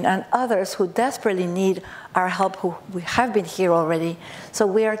airplane and others who desperately need our help, who we have been here already. So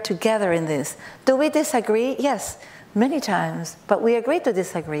we are together in this. Do we disagree? Yes, many times, but we agree to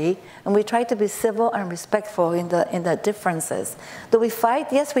disagree, and we try to be civil and respectful in the differences. Do we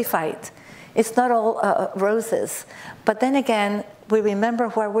fight? Yes, we fight. It's not all roses. But then again, we remember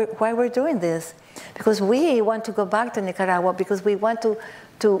why we're doing this. Because we want to go back to Nicaragua, because we want to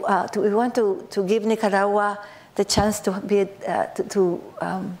give Nicaragua the chance to be to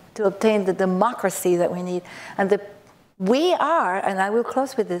obtain the democracy that we need. And we are, and I will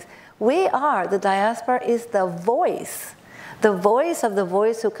close with this, the diaspora is the voice of the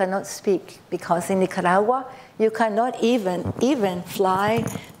voice who cannot speak, because in Nicaragua you cannot even fly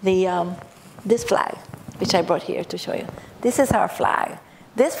this flag, which I brought here to show you. This is our flag.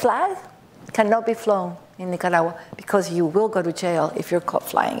 This flag cannot be flown in Nicaragua because you will go to jail if you're caught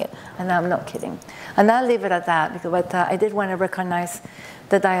flying it. And I'm not kidding. And I'll leave it at that, but I did want to recognize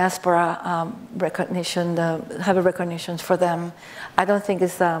the diaspora recognition, have a recognition for them. I don't think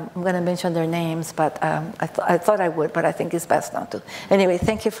it's, I'm going to mention their names, but I thought I would, but I think it's best not to. Anyway,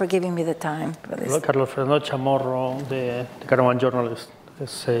 thank you for giving me the time for this. Carlos Fernando Chamorro, the Nicaraguan journalist,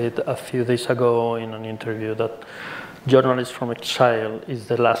 said a few days ago in an interview that journalists from exile is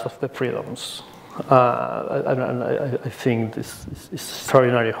the last of the freedoms. I think this is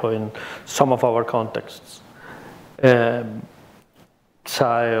extraordinary how in some of our contexts,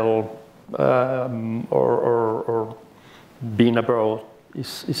 exile or being abroad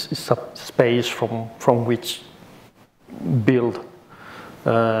is a space from which build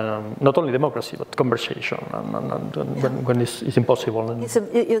not only democracy, but conversation, and when it's impossible.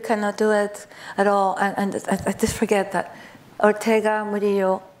 You cannot do it at all. And I just forget that Ortega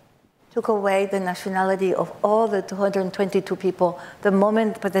Murillo took away the nationality of all the 222 people by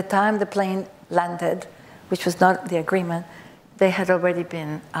the time the plane landed, which was not the agreement, they had already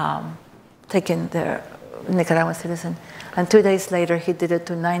been taken their Nicaraguan citizen. And 2 days later, he did it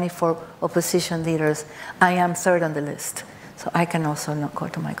to 94 opposition leaders. I am third on the list. So I can also not go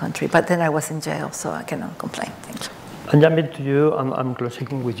to my country. But then I was in jail, so I cannot complain. Thank you. I'm jumping to you, and I'm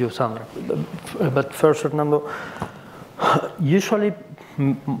closing with you, Sandra. But first, Fernando, usually,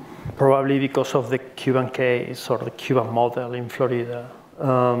 probably because of the Cuban case or the Cuban model in Florida,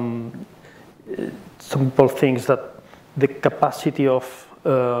 some people think that the capacity of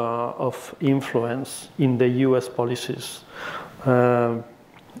influence in the U.S. policies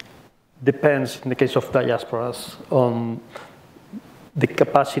depends, in the case of diasporas, on the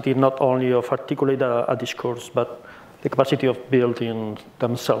capacity not only of articulate a discourse, but the capacity of building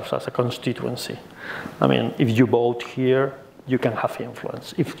themselves as a constituency. I mean, if you vote here, you can have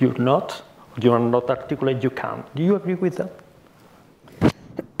influence. If you're not, you are not articulate, you can't. Do you agree with that?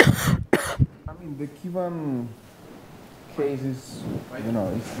 I mean, the Cuban case is,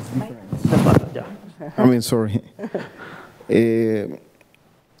 it's different. Yeah. I mean, sorry. I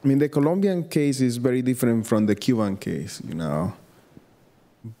mean, the Colombian case is very different from the Cuban case,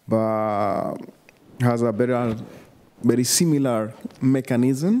 but has a very similar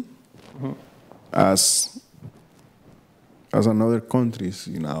mechanism as another countries,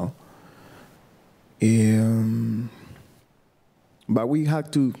 But we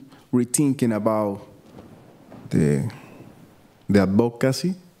had to rethinking about the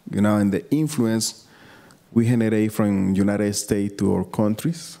advocacy, and the influence we generate from United States to our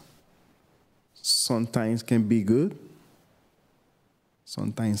countries. Sometimes can be good,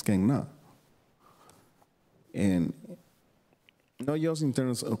 sometimes cannot. And not just in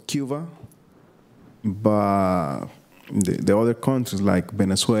terms of Cuba, but the other countries like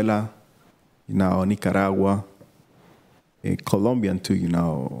Venezuela, Nicaragua, Colombia too,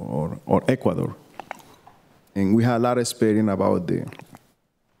 or Ecuador. And we had a lot of experience about the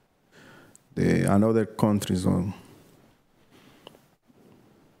another countries on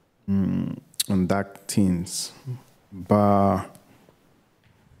that things. But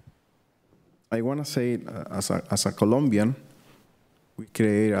I want to say, as a Colombian, we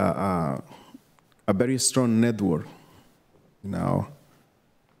create a very strong network. I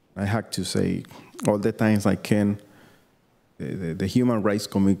have to say, all the times I can, the human rights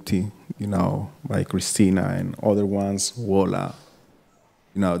community, like Christina and other ones, WOLA,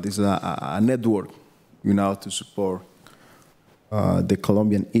 this is a network, to support the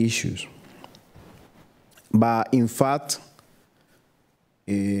Colombian issues. But in fact,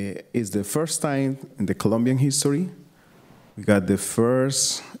 it's the first time in the Colombian history we got the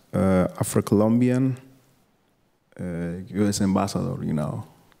first Afro-Colombian U.S. ambassador,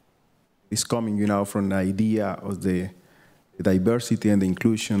 It's coming, from the idea of the diversity and the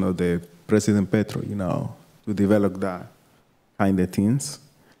inclusion of the President Petro, to develop that kind of things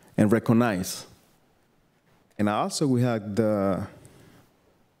and recognize. And also we had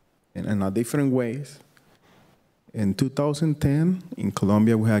in a different ways. In 2010, in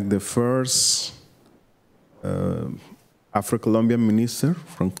Colombia, we had the first Afro-Colombian minister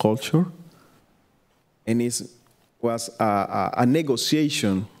from culture. And it was a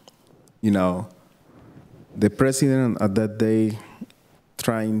negotiation, the president at that day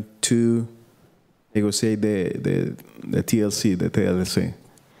trying to negotiate the TLC, the TLC,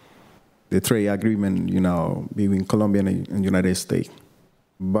 the trade agreement, between Colombia and United States.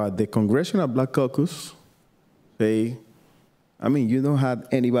 But the Congressional Black Caucus say, you don't have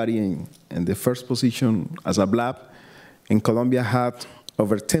anybody in the first position as a black, and Colombia had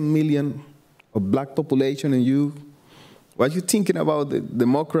over 10 million of black population, and what are you thinking about the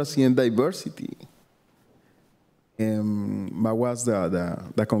democracy and diversity? But was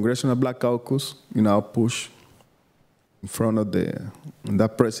the Congressional Black Caucus, push in front of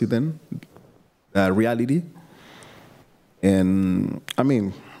that president, the reality, and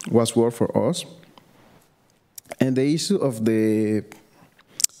was work for us. And the issue of the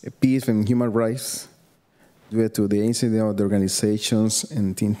peace and human rights, due to the incident of the organizations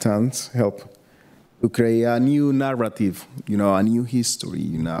and think tanks, help to create a new narrative, a new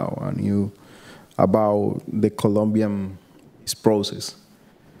history, a new about the Colombian process.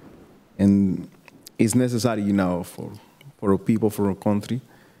 And it's necessary, for our people, for our country.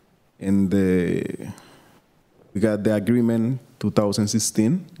 And we got the agreement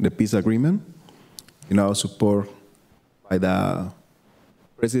 2016, the peace agreement, support by the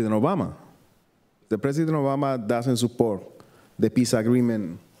President Obama. The President Obama doesn't support the peace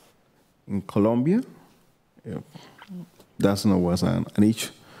agreement in Colombia. That's not what's an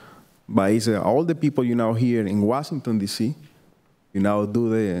issue. But it's all the people, here in Washington, D.C., do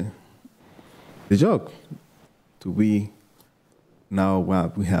the job to be now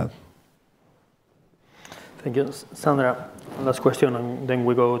what we have. Thank you. Sandra, last question, and then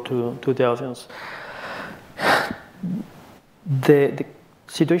we go to the audience. The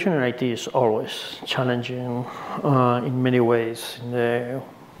situation in Haiti is always challenging in many ways in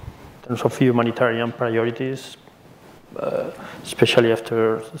terms of humanitarian priorities, especially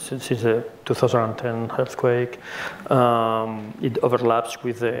since the 2010 earthquake. It overlaps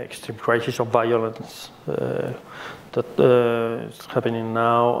with the extreme crisis of violence that is happening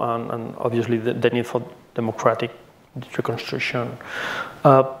now, and obviously the need for democratic reconstruction.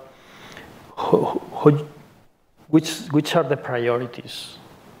 Which are the priorities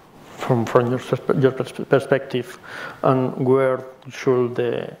from your perspective, and where should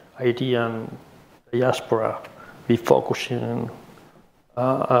the Haitian diaspora be focusing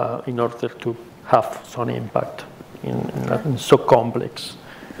in order to have some impact in a so complex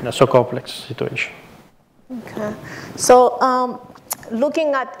situation? Okay, so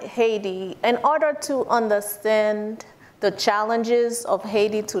looking at Haiti, in order to understand the challenges of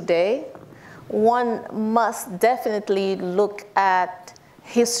Haiti today, one must definitely look at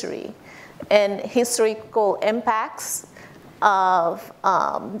history and historical impacts of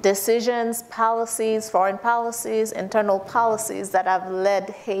decisions, policies, foreign policies, internal policies that have led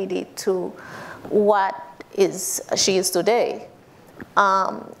Haiti to what she is today.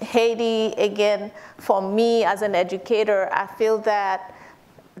 Haiti, again, for me as an educator, I feel that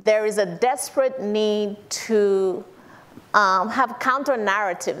there is a desperate need to have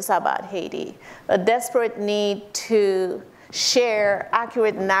counter-narratives about Haiti, a desperate need to share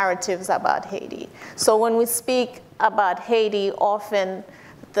accurate narratives about Haiti. So when we speak about Haiti, often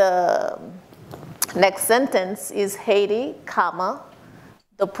the next sentence is Haiti, comma,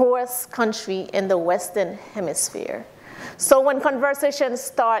 the poorest country in the Western Hemisphere. So when conversations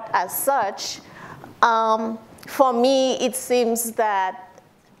start as such, For me, it seems that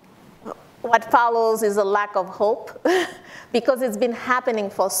what follows is a lack of hope because it's been happening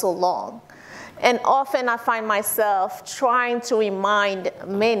for so long. And often I find myself trying to remind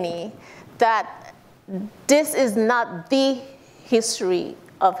many that this is not the history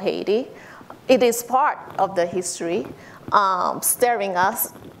of Haiti. It is part of the history, staring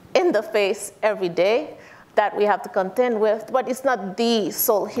us in the face every day that we have to contend with, but it's not the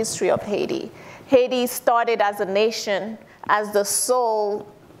sole history of Haiti. Haiti started as a nation, as the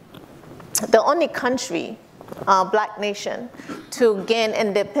only country, black nation, to gain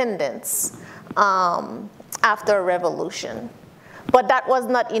independence after a revolution. But that was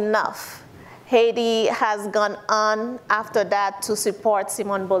not enough. Haiti has gone on after that to support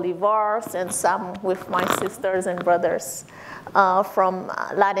Simon Bolivar, and some with my sisters and brothers from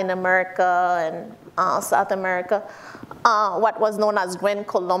Latin America and South America, what was known as Gran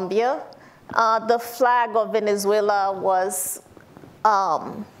Colombia. The flag of Venezuela was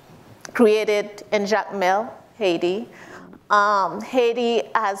created in Jacmel, Haiti. Haiti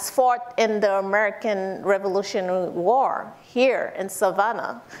has fought in the American Revolutionary War here in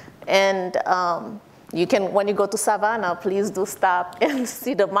Savannah. And when you go to Savannah, please do stop and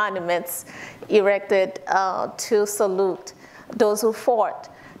see the monuments erected to salute those who fought.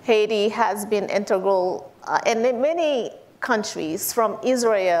 Haiti has been integral in many countries, from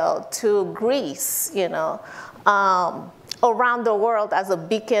Israel to Greece, around the world as a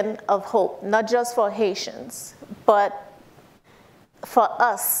beacon of hope, not just for Haitians, but for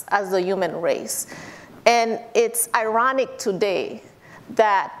us as the human race. And it's ironic today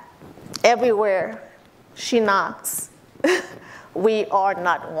that everywhere she knocks, we are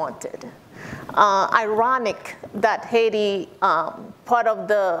not wanted. Ironic that Haiti, part of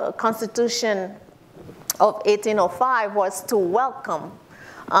the Constitution of 1805 was to welcome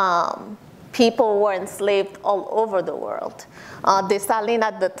people who were enslaved all over the world. Dessalines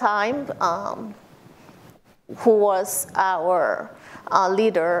at the time, who was our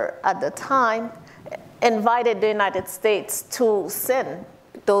leader at the time, invited the United States to send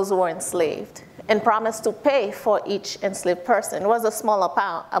those who were enslaved and promised to pay for each enslaved person. It was a small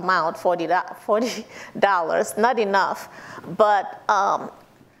amount, $40, not enough, but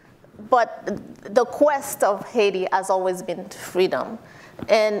the quest of Haiti has always been freedom.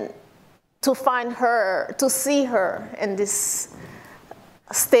 And to find her, to see her in this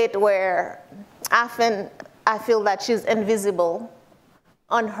state where often I feel that she's invisible,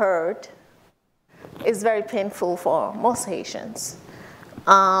 unheard, is very painful for most Haitians.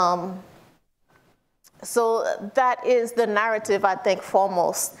 So that is the narrative, I think,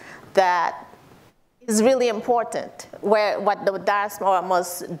 foremost, that is really important, what the diaspora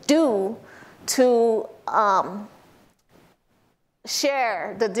must do to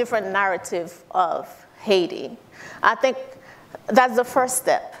share the different narrative of Haiti. I think that's the first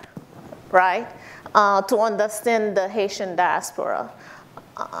step, right? To understand the Haitian diaspora.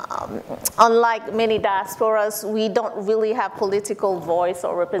 Unlike many diasporas, we don't really have political voice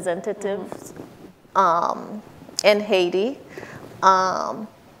or representatives in Haiti.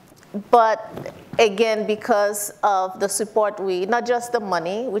 But again, because of the support not just the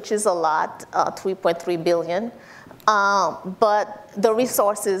money, which is a lot, 3.3 billion, but the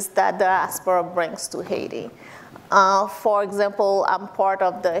resources that the diaspora brings to Haiti. For example, I'm part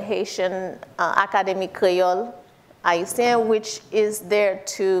of the Haitian Académie Creole Haïtien, which is there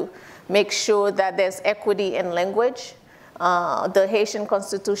to make sure that there's equity in language. The Haitian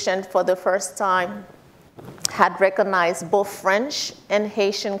Constitution, for the first time, had recognized both French and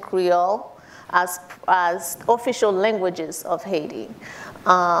Haitian Creole as official languages of Haiti.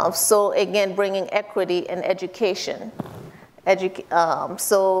 So again, bringing equity in education.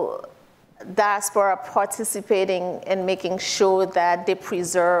 So diaspora participating in making sure that they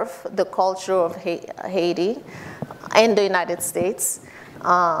preserve the culture of Haiti in the United States,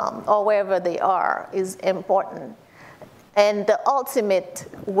 or wherever they are, is important. And the ultimate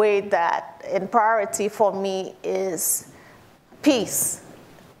way that, in priority for me, is peace.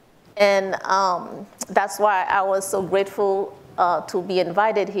 And that's why I was so grateful to be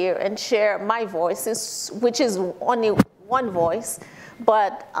invited here and share my voice, which is only one voice,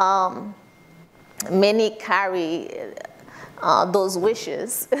 but many carry those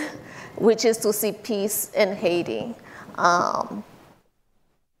wishes, which is to see peace in Haiti.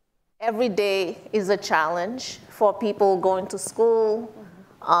 Every day is a challenge for people going to school,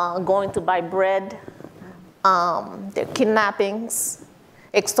 going to buy bread, there are kidnappings,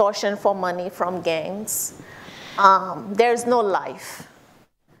 extortion for money from gangs. There's no life.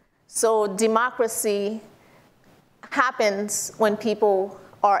 So democracy happens when people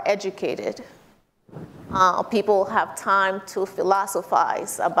are educated, people have time to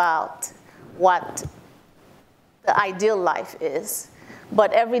philosophize about what the ideal life is.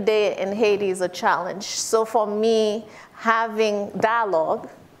 But every day in Haiti is a challenge. So for me, having dialogue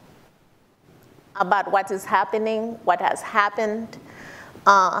about what is happening, what has happened,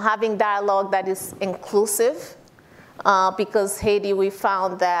 having dialogue that is inclusive, because Haiti, we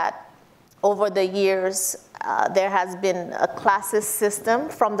found that over the years, there has been a classist system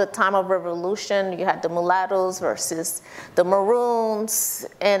from the time of revolution. You had the mulattoes versus the maroons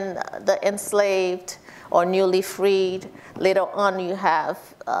and the enslaved or newly freed. Later on, you have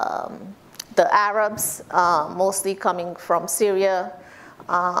the Arabs, mostly coming from Syria,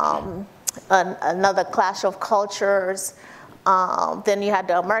 another clash of cultures. Then you had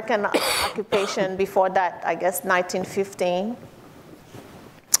the American occupation, before that, I guess, 1915.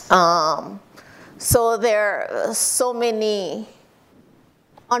 So there are so many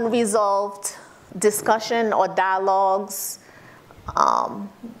unresolved discussion or dialogues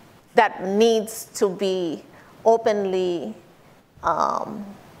that needs to be openly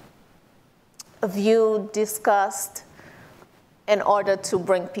viewed, discussed, in order to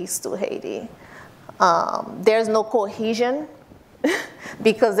bring peace to Haiti. There's no cohesion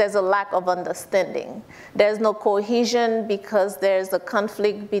because there's a lack of understanding. There's no cohesion because there's a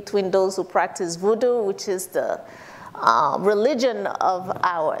conflict between those who practice voodoo, which is the religion of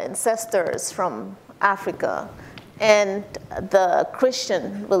our ancestors from Africa, and the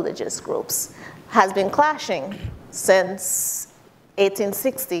Christian religious groups has been clashing since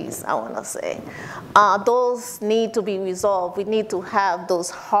 1860s, I want to say. Those need to be resolved. We need to have those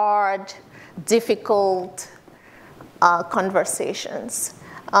hard, difficult conversations.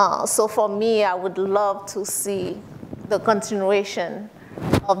 So for me, I would love to see the continuation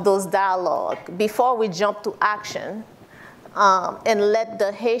of those dialogue before we jump to action, and let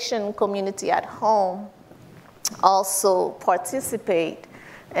the Haitian community at home also participate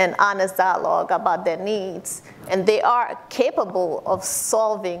in honest dialogue about their needs. And they are capable of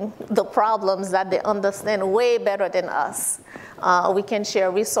solving the problems that they understand way better than us. We can share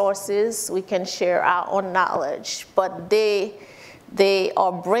resources, we can share our own knowledge, but they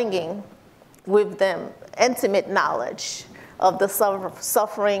are bringing with them intimate knowledge of the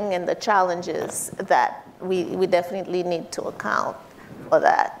suffering and the challenges that we definitely need to account for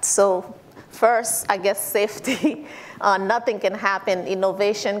that. So first, I guess safety. Nothing can happen.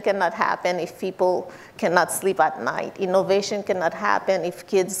 Innovation cannot happen if people cannot sleep at night. Innovation cannot happen if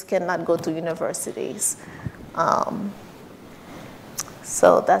kids cannot go to universities.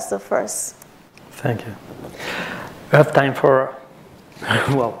 So that's the first. Thank you. We have time for,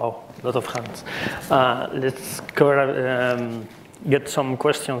 wow, a lot of hands. Let's go, get some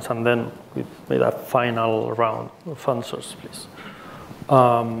questions, and then we made a final round of answers, please.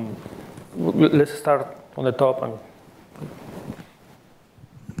 Let's start on the top. And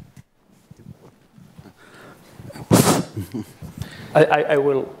I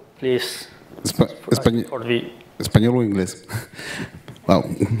will, please. Español o inglés? Wow.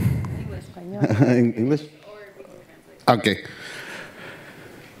 English? Okay.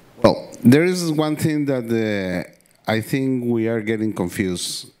 Well, there is one thing that I think we are getting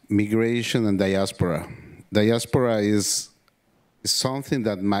confused: migration and diaspora. Diaspora is something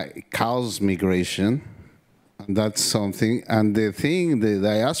that might cause migration, and that's something. And the thing, the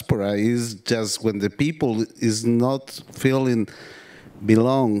diaspora, is just when the people is not feeling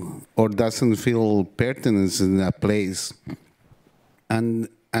belong or doesn't feel pertinence in a place. And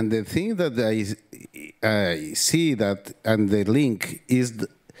the thing that I see that, and the link is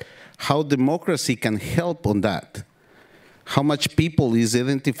how democracy can help on that. How much people is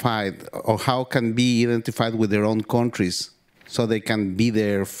identified, or how can be identified with their own countries, so they can be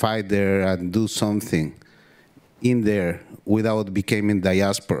there, fight there, and do something in there without becoming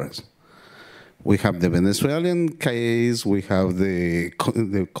diasporas. We have the Venezuelan case, we have the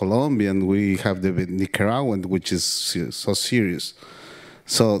Colombian, we have the Nicaraguan, which is so serious.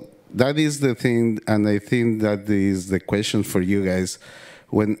 So that is the thing, and I think that is the question for you guys,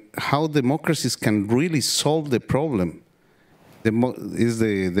 how democracies can really solve the problem. Is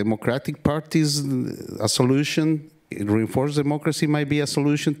the Democratic Parties a solution? Reinforced democracy might be a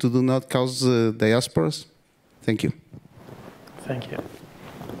solution to do not cause diasporas? Thank you. Thank you.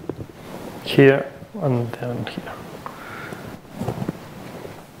 Here and then here.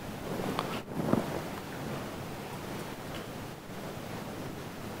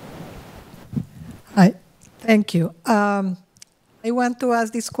 Hi, thank you. I want to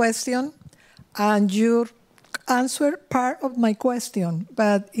ask this question, and you answered part of my question,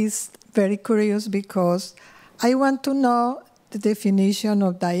 but it's very curious because I want to know the definition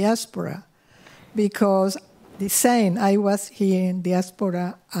of diaspora. because the same, I was here in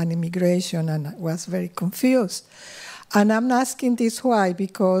diaspora and immigration and I was very confused. And I'm asking this why,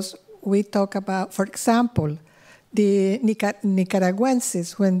 because we talk about, for example, the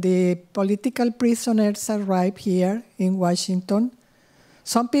Nicaraguenses, when the political prisoners arrive here in Washington,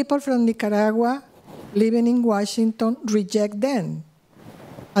 some people from Nicaragua living in Washington reject them,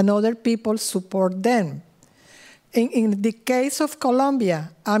 and other people support them. In the case of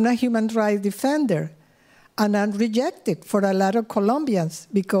Colombia, I'm a human rights defender, and I'm rejected for a lot of Colombians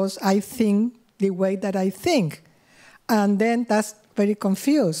because I think the way that I think. And then that's very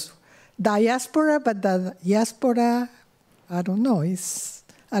confused. Diaspora, but the diaspora, I don't know, it's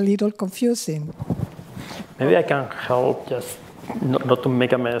a little confusing. Maybe I can help just not to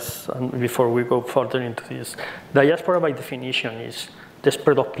make a mess and before we go further into this. Diaspora by definition is the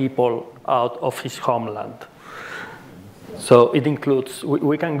spread of people out of his homeland. So it includes,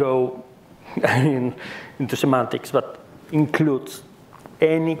 we can go into semantics, but includes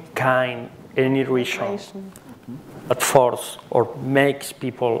any kind, any region that force or makes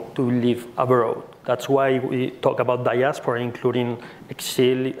people to live abroad. That's why we talk about diaspora, including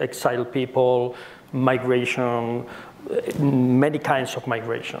exiled people, migration, many kinds of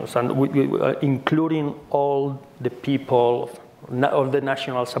migrations, and including all the people, all the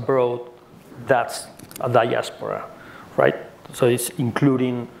nationals abroad. That's a diaspora, right? So it's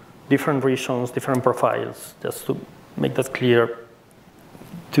including different regions, different profiles, just to make that clear,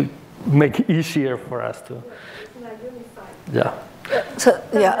 to make it easier for us to. Yeah. So,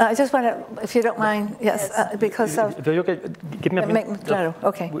 yeah, I just want to, if you don't mind, yes, because of... Okay, give me a minute. Claro,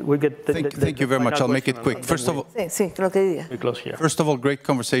 okay. We get thank you very much. I'll make it quick. First of all, we close here. First of all, great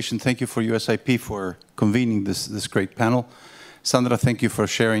conversation. Thank you for USIP for convening this great panel. Sandra, thank you for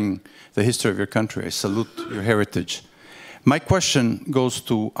sharing the history of your country. I salute your heritage. My question goes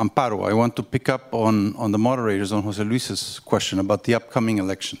to Amparo. I want to pick up on the moderators, on Jose Luis's question about the upcoming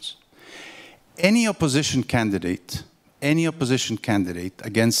elections. Any opposition candidate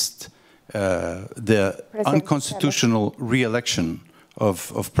against the unconstitutional re-election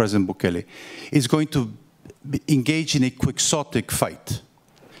of President Bukele is going to engage in a quixotic fight.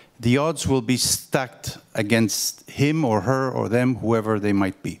 The odds will be stacked against him or her or them, whoever they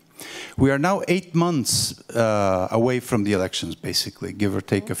might be. We are now 8 months away from the elections, basically, give or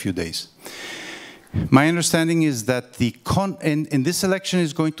take a few days. My understanding is that in this election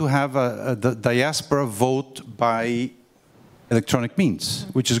is going to have the diaspora vote by electronic means,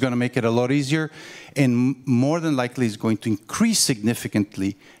 which is going to make it a lot easier and more than likely is going to increase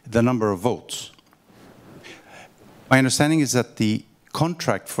significantly the number of votes. My understanding is that the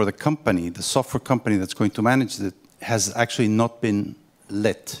contract for the company, the software company that's going to manage it, has actually not been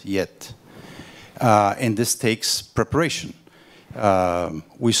let yet. And this takes preparation.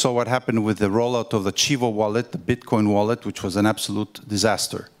 We saw what happened with the rollout of the Chivo wallet, the Bitcoin wallet, which was an absolute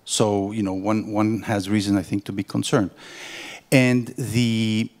disaster. So, you know, one has reason, I think, to be concerned. And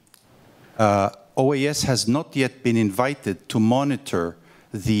the OAS has not yet been invited to monitor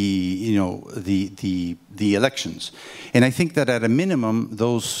the elections. And I think that at a minimum,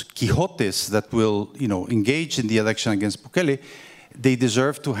 those Quijotes that will, engage in the election against Bukele, they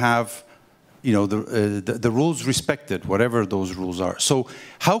deserve to have, the rules respected, whatever those rules are. So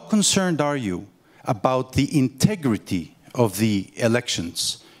how concerned are you about the integrity of the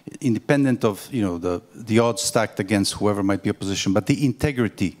elections, independent of, the odds stacked against whoever might be opposition, but the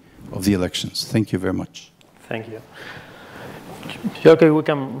integrity of the elections? Thank you very much. Thank you. Okay, we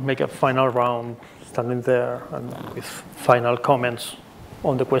can make a final round standing there and with final comments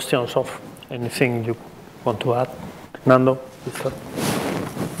on the questions of anything you want to add. Nando,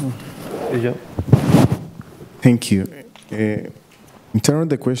 Thank you. In terms of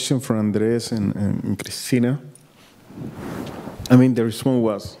the question from Andres and Cristina, I mean, the response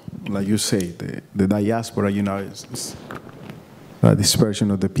was, like you say, the diaspora, is a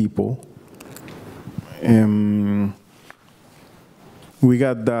dispersion of the people. We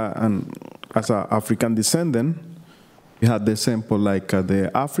got that, and as an African descendant, we had the example like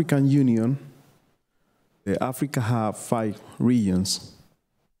the African Union. Africa have 5 regions.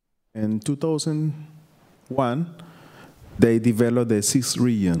 In 2001, they developed the 6th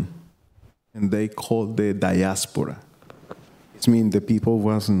region, and they called the diaspora. It means the people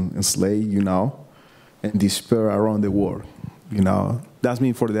wasn't enslaved, and dispersed around the world. That's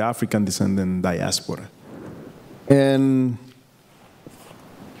mean for the African descendant diaspora. And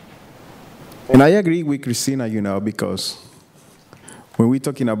I agree with Cristina, because when we're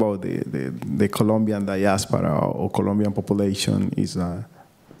talking about the Colombian diaspora or Colombian population is a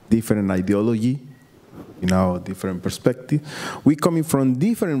different ideology, different perspective. We're coming from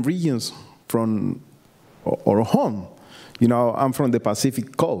different regions from our home. You know, I'm from the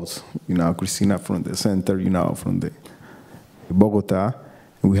Pacific Coast. You know, Christina from the center. You know, from the Bogota.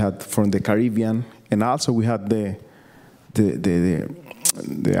 We had from the Caribbean, and also we had the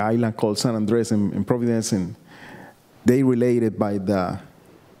island called San Andres in Providence, and they related by the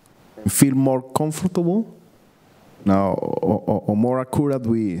feel more comfortable now or more accurate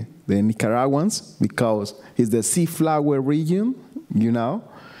with the Nicaraguans because it's the sea flower region, you know,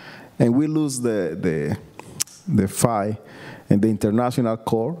 and we lose the fight and the international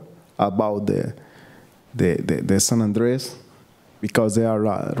core about the San Andres because they are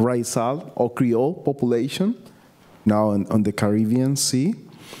racial or Creole population now on the Caribbean Sea.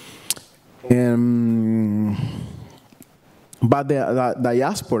 But the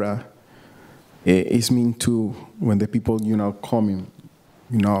diaspora is mean to when the people, you know, coming,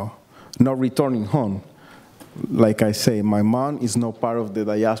 you know, not returning home. Like I say, my mom is not part of the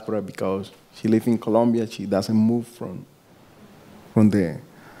diaspora because she lives in Colombia. She doesn't move from the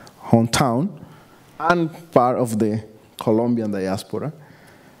hometown. I'm part of the Colombian diaspora.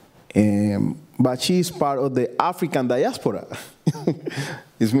 But she is part of the African diaspora.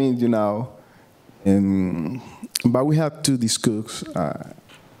 It means, you know, but we have to discuss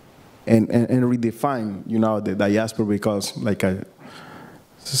and redefine, you know, the diaspora because, like I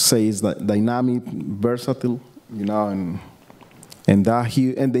say, it's dynamic, versatile, you know, and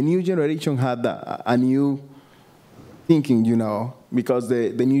the new generation had a new thinking, you know, because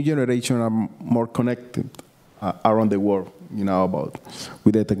the new generation are more connected around the world, you know,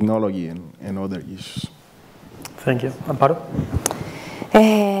 with the technology and other issues. Thank you. Amparo?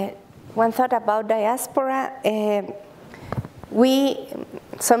 One thought about diaspora.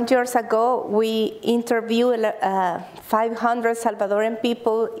 Some years ago, we interviewed 500 Salvadoran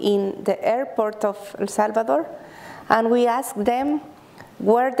people in the airport of El Salvador, and we asked them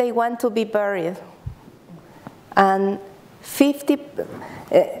where they want to be buried. And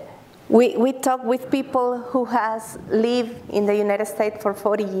we talked with people who has lived in the United States for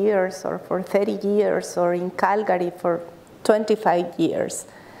 40 years or for 30 years or in Calgary for 25 years.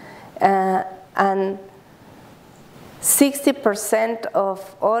 And 60%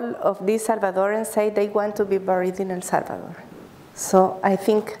 of all of these Salvadorans say they want to be buried in El Salvador. So I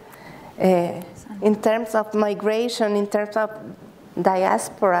think in terms of migration, in terms of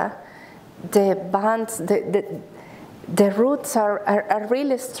diaspora, the bonds, the roots are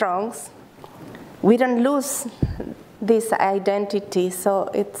really strong. We don't lose this identity, so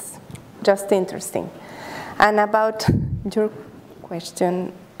it's just interesting. And about your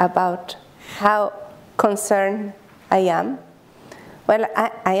question about how concerned I am, well,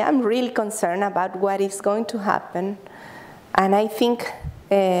 I am really concerned about what is going to happen, and I think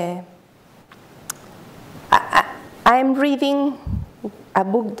I'm reading a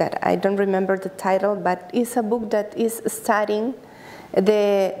book that I don't remember the title, but it's a book that is studying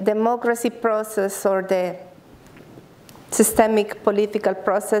the democracy process or the systemic political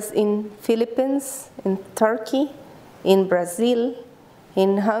process in Philippines, in Turkey, in Brazil,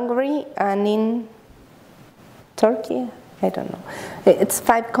 in Hungary, and in Turkey, I don't know. It's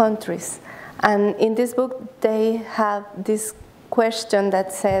 5 countries. And in this book, they have this question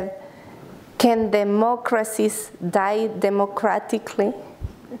that said, can democracies die democratically?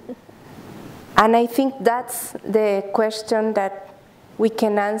 And I think that's the question that we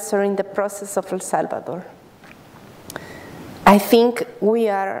can answer in the process of El Salvador. I think we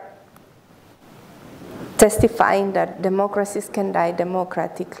are testifying that democracies can die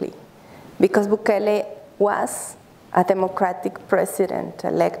democratically because Bukele was a democratic president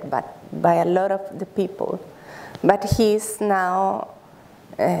elected by a lot of the people, but he is now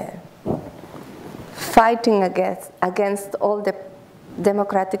fighting against all the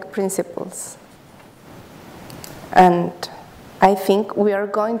democratic principles. And I think we are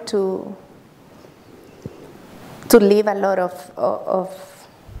going to live a lot of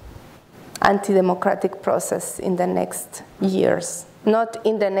anti-democratic process in the next years. Not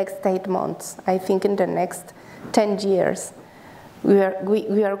in the next 8 months. I think in the next 10 years, we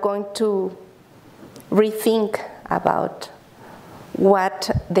are going to rethink about what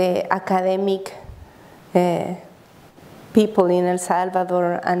the academic people in El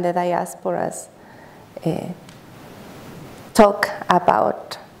Salvador and the diasporas talk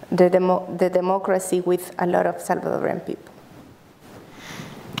about the democracy with a lot of Salvadoran people.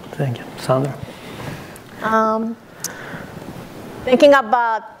 Thank you. Sandra? Thinking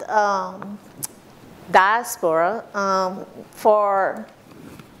about diaspora, for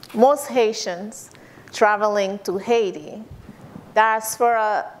most Haitians traveling to Haiti,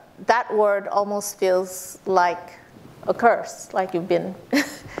 diaspora, that word almost feels like a curse, like you've been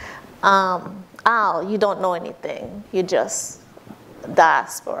oh, you don't know anything. You just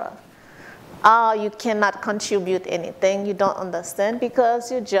diaspora. Oh, you cannot contribute anything. You don't understand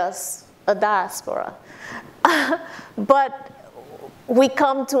because you're just a diaspora. But we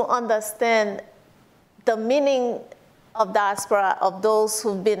come to understand the meaning of diaspora of those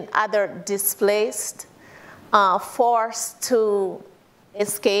who've been either displaced, forced to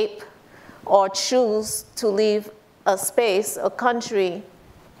escape, or choose to leave a space, a country,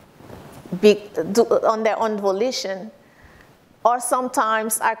 on their own volition. Or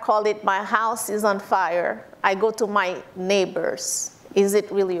sometimes I call it, my house is on fire. I go to my neighbors. Is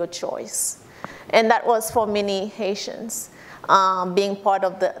it really your choice? And that was for many Haitians, being part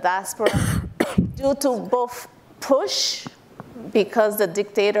of the diaspora, due to both push, because the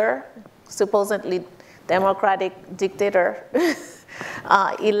dictator, supposedly democratic dictator,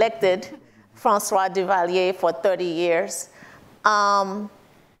 elected Francois Duvalier for 30 years,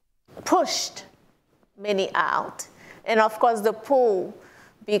 pushed many out. And of course the pull,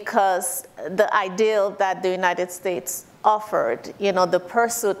 because the ideal that the United States offered, the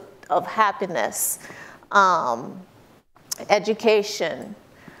pursuit of happiness, education,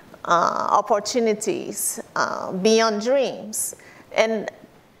 opportunities, beyond dreams. And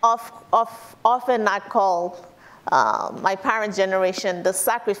often I call my parent generation the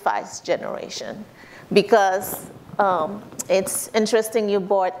sacrifice generation, because it's interesting you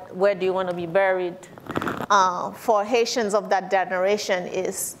brought, where do you want to be buried? For Haitians of that generation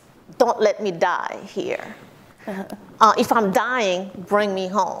is, don't let me die here. If I'm dying, bring me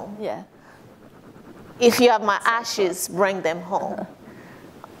home. Yeah. If you have my ashes, bring them home.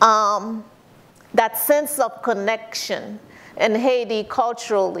 That sense of connection, and Haiti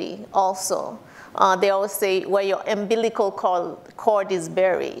culturally also, they always say where your umbilical cord is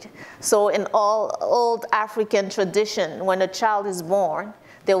buried. So in all old African tradition, when a child is born,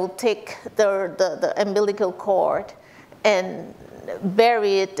 they will take the umbilical cord and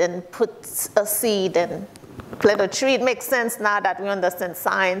bury it and put a seed and plant a tree. It makes sense now that we understand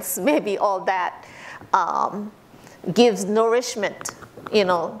science. Maybe all that gives nourishment,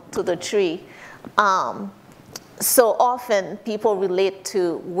 to the tree. So often people relate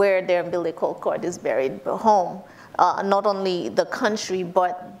to where their umbilical cord is buried, home, not only the country,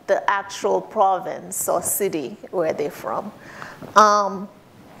 but the actual province or city where they're from.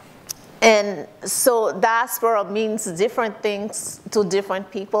 And so diaspora means different things to different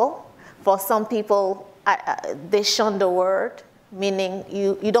people. For some people, they shun the word, meaning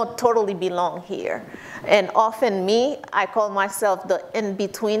you don't totally belong here. And often I call myself the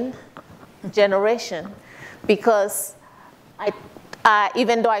in-between generation, because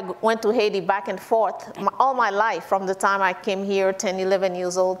even though I went to Haiti back and forth all my life, from the time I came here 10, 11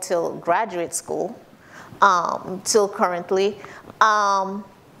 years old till graduate school, till currently,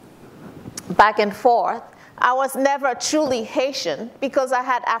 back and forth, I was never truly Haitian, because I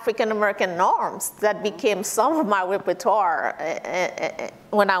had African-American norms that became some of my repertoire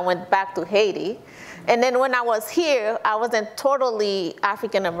when I went back to Haiti. And then when I was here, I wasn't totally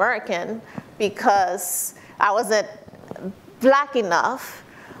African-American because I wasn't black enough.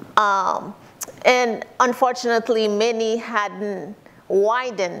 And unfortunately, many hadn't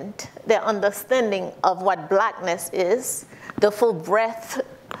widened their understanding of what blackness is, the full breadth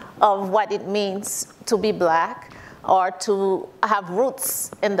of what it means to be black or to have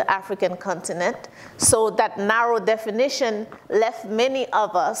roots in the African continent. So that narrow definition left many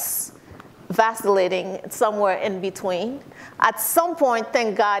of us vacillating somewhere in between. At some point,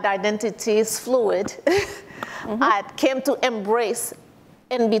 thank God, identity is fluid. I came to embrace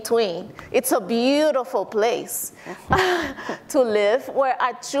in between. It's a beautiful place to live, where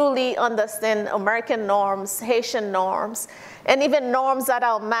I truly understand American norms, Haitian norms, and even norms that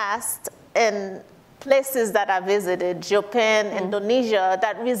are masked in places that I visited, Japan, Indonesia,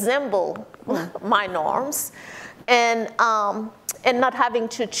 that resemble my norms, and not having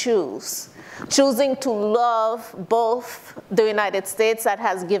to choose. Choosing to love both the United States, that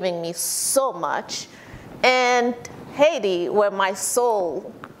has given me so much, and Haiti, where my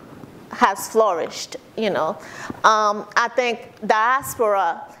soul has flourished, I think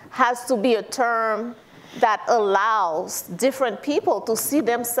diaspora has to be a term that allows different people to see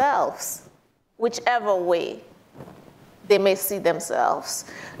themselves, whichever way they may see themselves,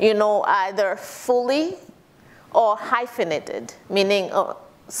 either fully or hyphenated, meaning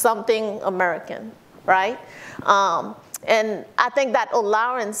something American, right? And I think that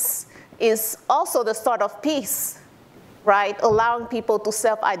allowance is also the start of peace, right? Allowing people to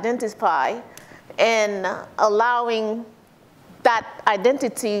self-identify and allowing that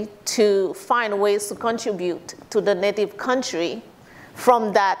identity to find ways to contribute to the native country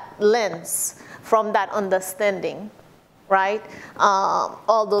from that lens, from that understanding, right?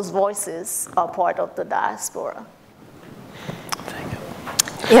 All those voices are part of the diaspora. Thank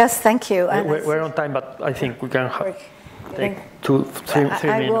you. Yes, thank you. We're on time, but I think we can take 3 minutes.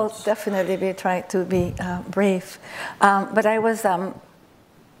 I will definitely be trying to be brief. But I was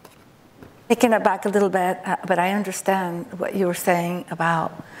taken aback a little bit, but I understand what you were saying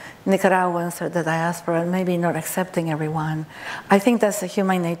about Nicaraguans or the diaspora and maybe not accepting everyone. I think that's a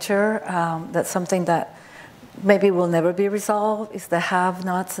human nature. That's something that maybe will never be resolved. It's the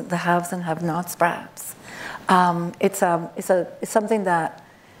have-nots, the haves and have-nots, perhaps. It's something that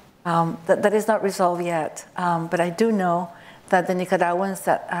that is not resolved yet. But I do know that the Nicaraguans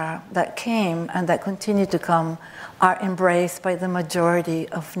that came and that continue to come are embraced by the majority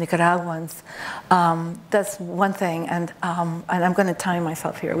of Nicaraguans. That's one thing, and I'm going to time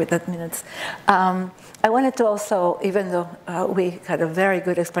myself here with the minutes. I wanted to also, even though we had a very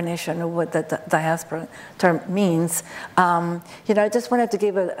good explanation of what the diaspora term means, I just wanted to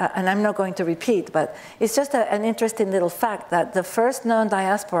give and I'm not going to repeat, but it's just an interesting little fact that the first known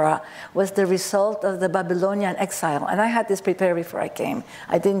diaspora was the result of the Babylonian exile. And I had this prepared before I came.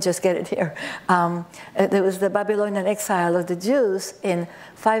 I didn't just get it here. There was the Babylonian exile of the Jews in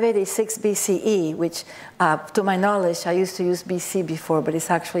 586 BCE, which, to my knowledge, I used to use BC before, but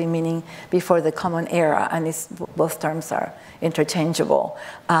it's actually meaning before the Common Era, and both terms are interchangeable.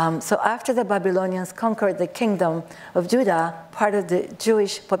 So after the Babylonians conquered the kingdom of Judah, part of the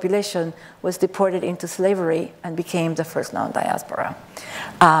Jewish population was deported into slavery and became the first known diaspora.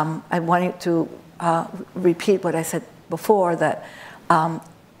 I wanted to repeat what I said before, that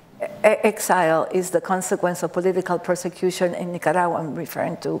exile is the consequence of political persecution in Nicaragua, I'm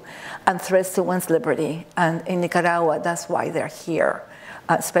referring to, and threats to one's liberty. And in Nicaragua, that's why they're here,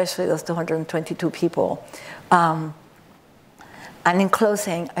 especially those 222 people. And in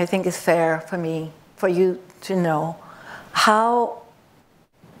closing, I think it's fair for you to know how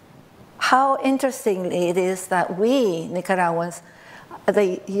interestingly it is that we, Nicaraguans,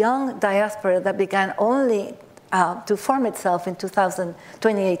 the young diaspora that began only to form itself in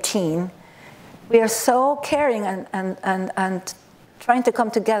 2018, we are so caring and trying to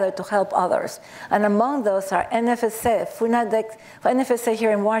come together to help others. And among those are NFSA, NFSA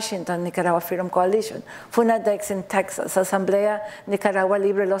here in Washington, Nicaragua Freedom Coalition, FUNADEX in Texas, Asamblea Nicaragua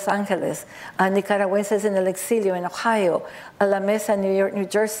Libre Los Angeles, Nicaragüenses en el Exilio in Ohio, La Mesa New York, New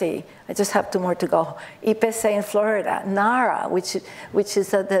Jersey. I just have 2 more to go. IPC in Florida, NARA, which is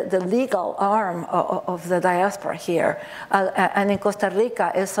the legal arm of the diaspora here. And in Costa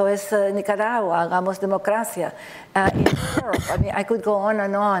Rica, SOS Nicaragua, Hagamos Democracia. In Europe, I mean, I could go on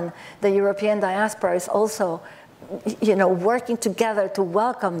and on. The European diaspora is also, working together to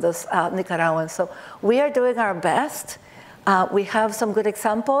welcome those Nicaraguans. So we are doing our best. We have some good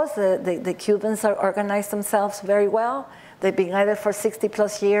examples. The Cubans are organized themselves very well. They've been at it for 60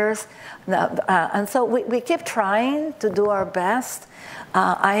 plus years. And so we keep trying to do our best.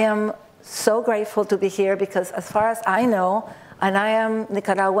 I am so grateful to be here because as far as I know, and I am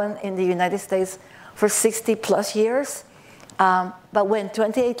Nicaraguan in the United States for 60 plus years. But when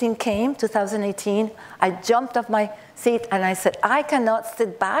 2018, I jumped off my seat and I said, I cannot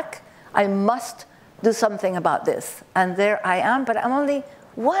sit back. I must do something about this. And there I am, but I'm only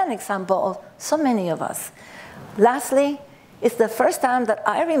one example of so many of us. Lastly, it's the first time that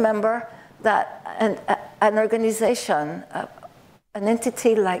I remember that an organization, an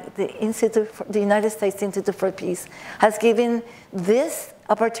entity like the United States Institute for Peace has given this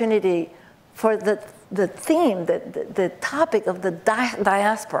opportunity for the theme, the topic of the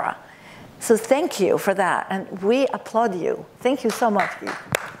diaspora. So thank you for that, and we applaud you. Thank you so much.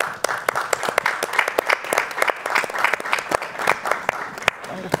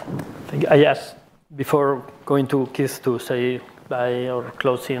 Thank you. I asked, before going to Keith to say bye or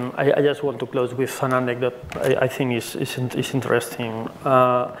closing, I just want to close with an anecdote I think is interesting.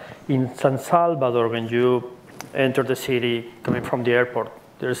 In San Salvador, when you enter the city coming from the airport,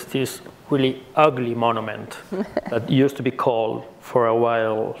 there's this really ugly monument that used to be called for a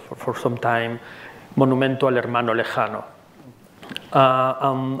while, for some time, Monumento al Hermano Lejano.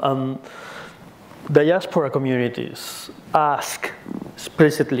 Diaspora communities ask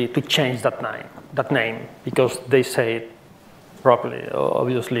explicitly to change that name because they say properly,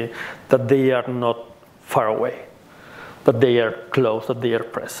 obviously, that they are not far away, that they are close, that they are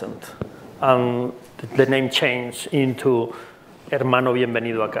present. And the name changed into Hermano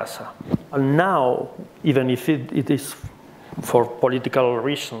Bienvenido a Casa. And now, even if it is for political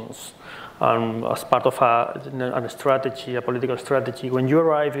reasons, as part of a strategy, a political strategy. When you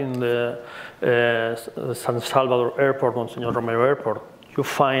arrive in the San Salvador airport, Monsignor Romero Airport, you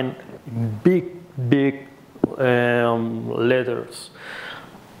find big letters,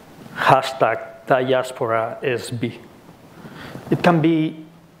 #DiasporasB. It can be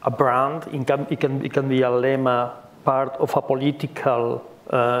a brand, it can be a lemma, part of a political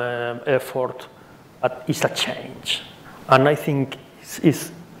effort, but it's a change. And I think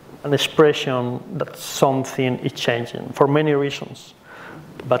it's an expression that something is changing for many reasons,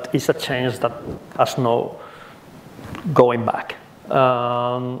 but it's a change that has no going back.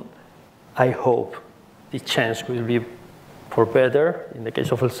 I hope the change will be for better in the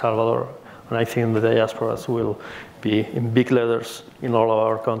case of El Salvador, and I think the diasporas will be in big letters in all of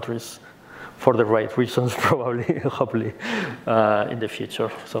our countries for the right reasons, probably, hopefully, in the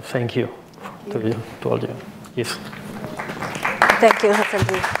future. So thank you to all of you. Yes. Thank you, Jose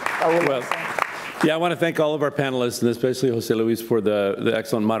Luis. Well, yeah, I want to thank all of our panelists, and especially Jose Luis, for the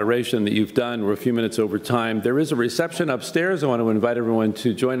excellent moderation that you've done. We're a few minutes over time. There is a reception upstairs. I want to invite everyone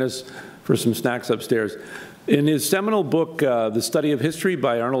to join us for some snacks upstairs. In his seminal book, The Study of History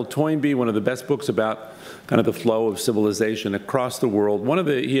by Arnold Toynbee, one of the best books about kind of the flow of civilization across the world,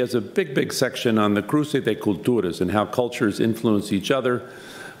 he has a big section on the cruce de culturas and how cultures influence each other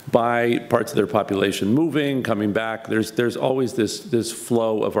by parts of their population moving, coming back. There's always this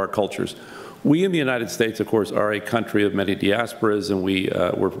flow of our cultures. We in the United States, of course, are a country of many diasporas, and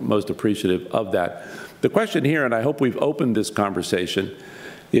we're most appreciative of that. The question here, and I hope we've opened this conversation,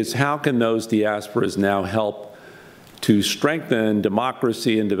 is how can those diasporas now help to strengthen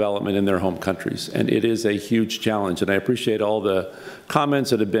democracy and development in their home countries? And it is a huge challenge, and I appreciate all the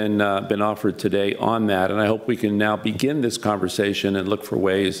comments that have been offered today on that, and I hope we can now begin this conversation and look for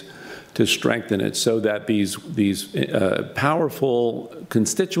ways to strengthen it so that these powerful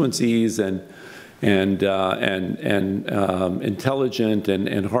constituencies and intelligent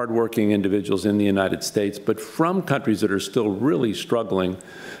and hardworking individuals in the United States, but from countries that are still really struggling,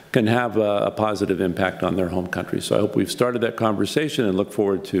 can have a positive impact on their home countries. So I hope we've started that conversation and look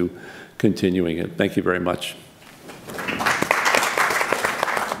forward to continuing it. Thank you very much.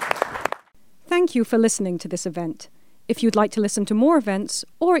 Thank you for listening to this event. If you'd like to listen to more events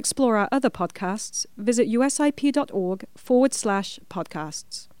or explore our other podcasts, visit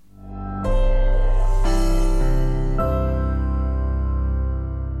usip.org/podcasts.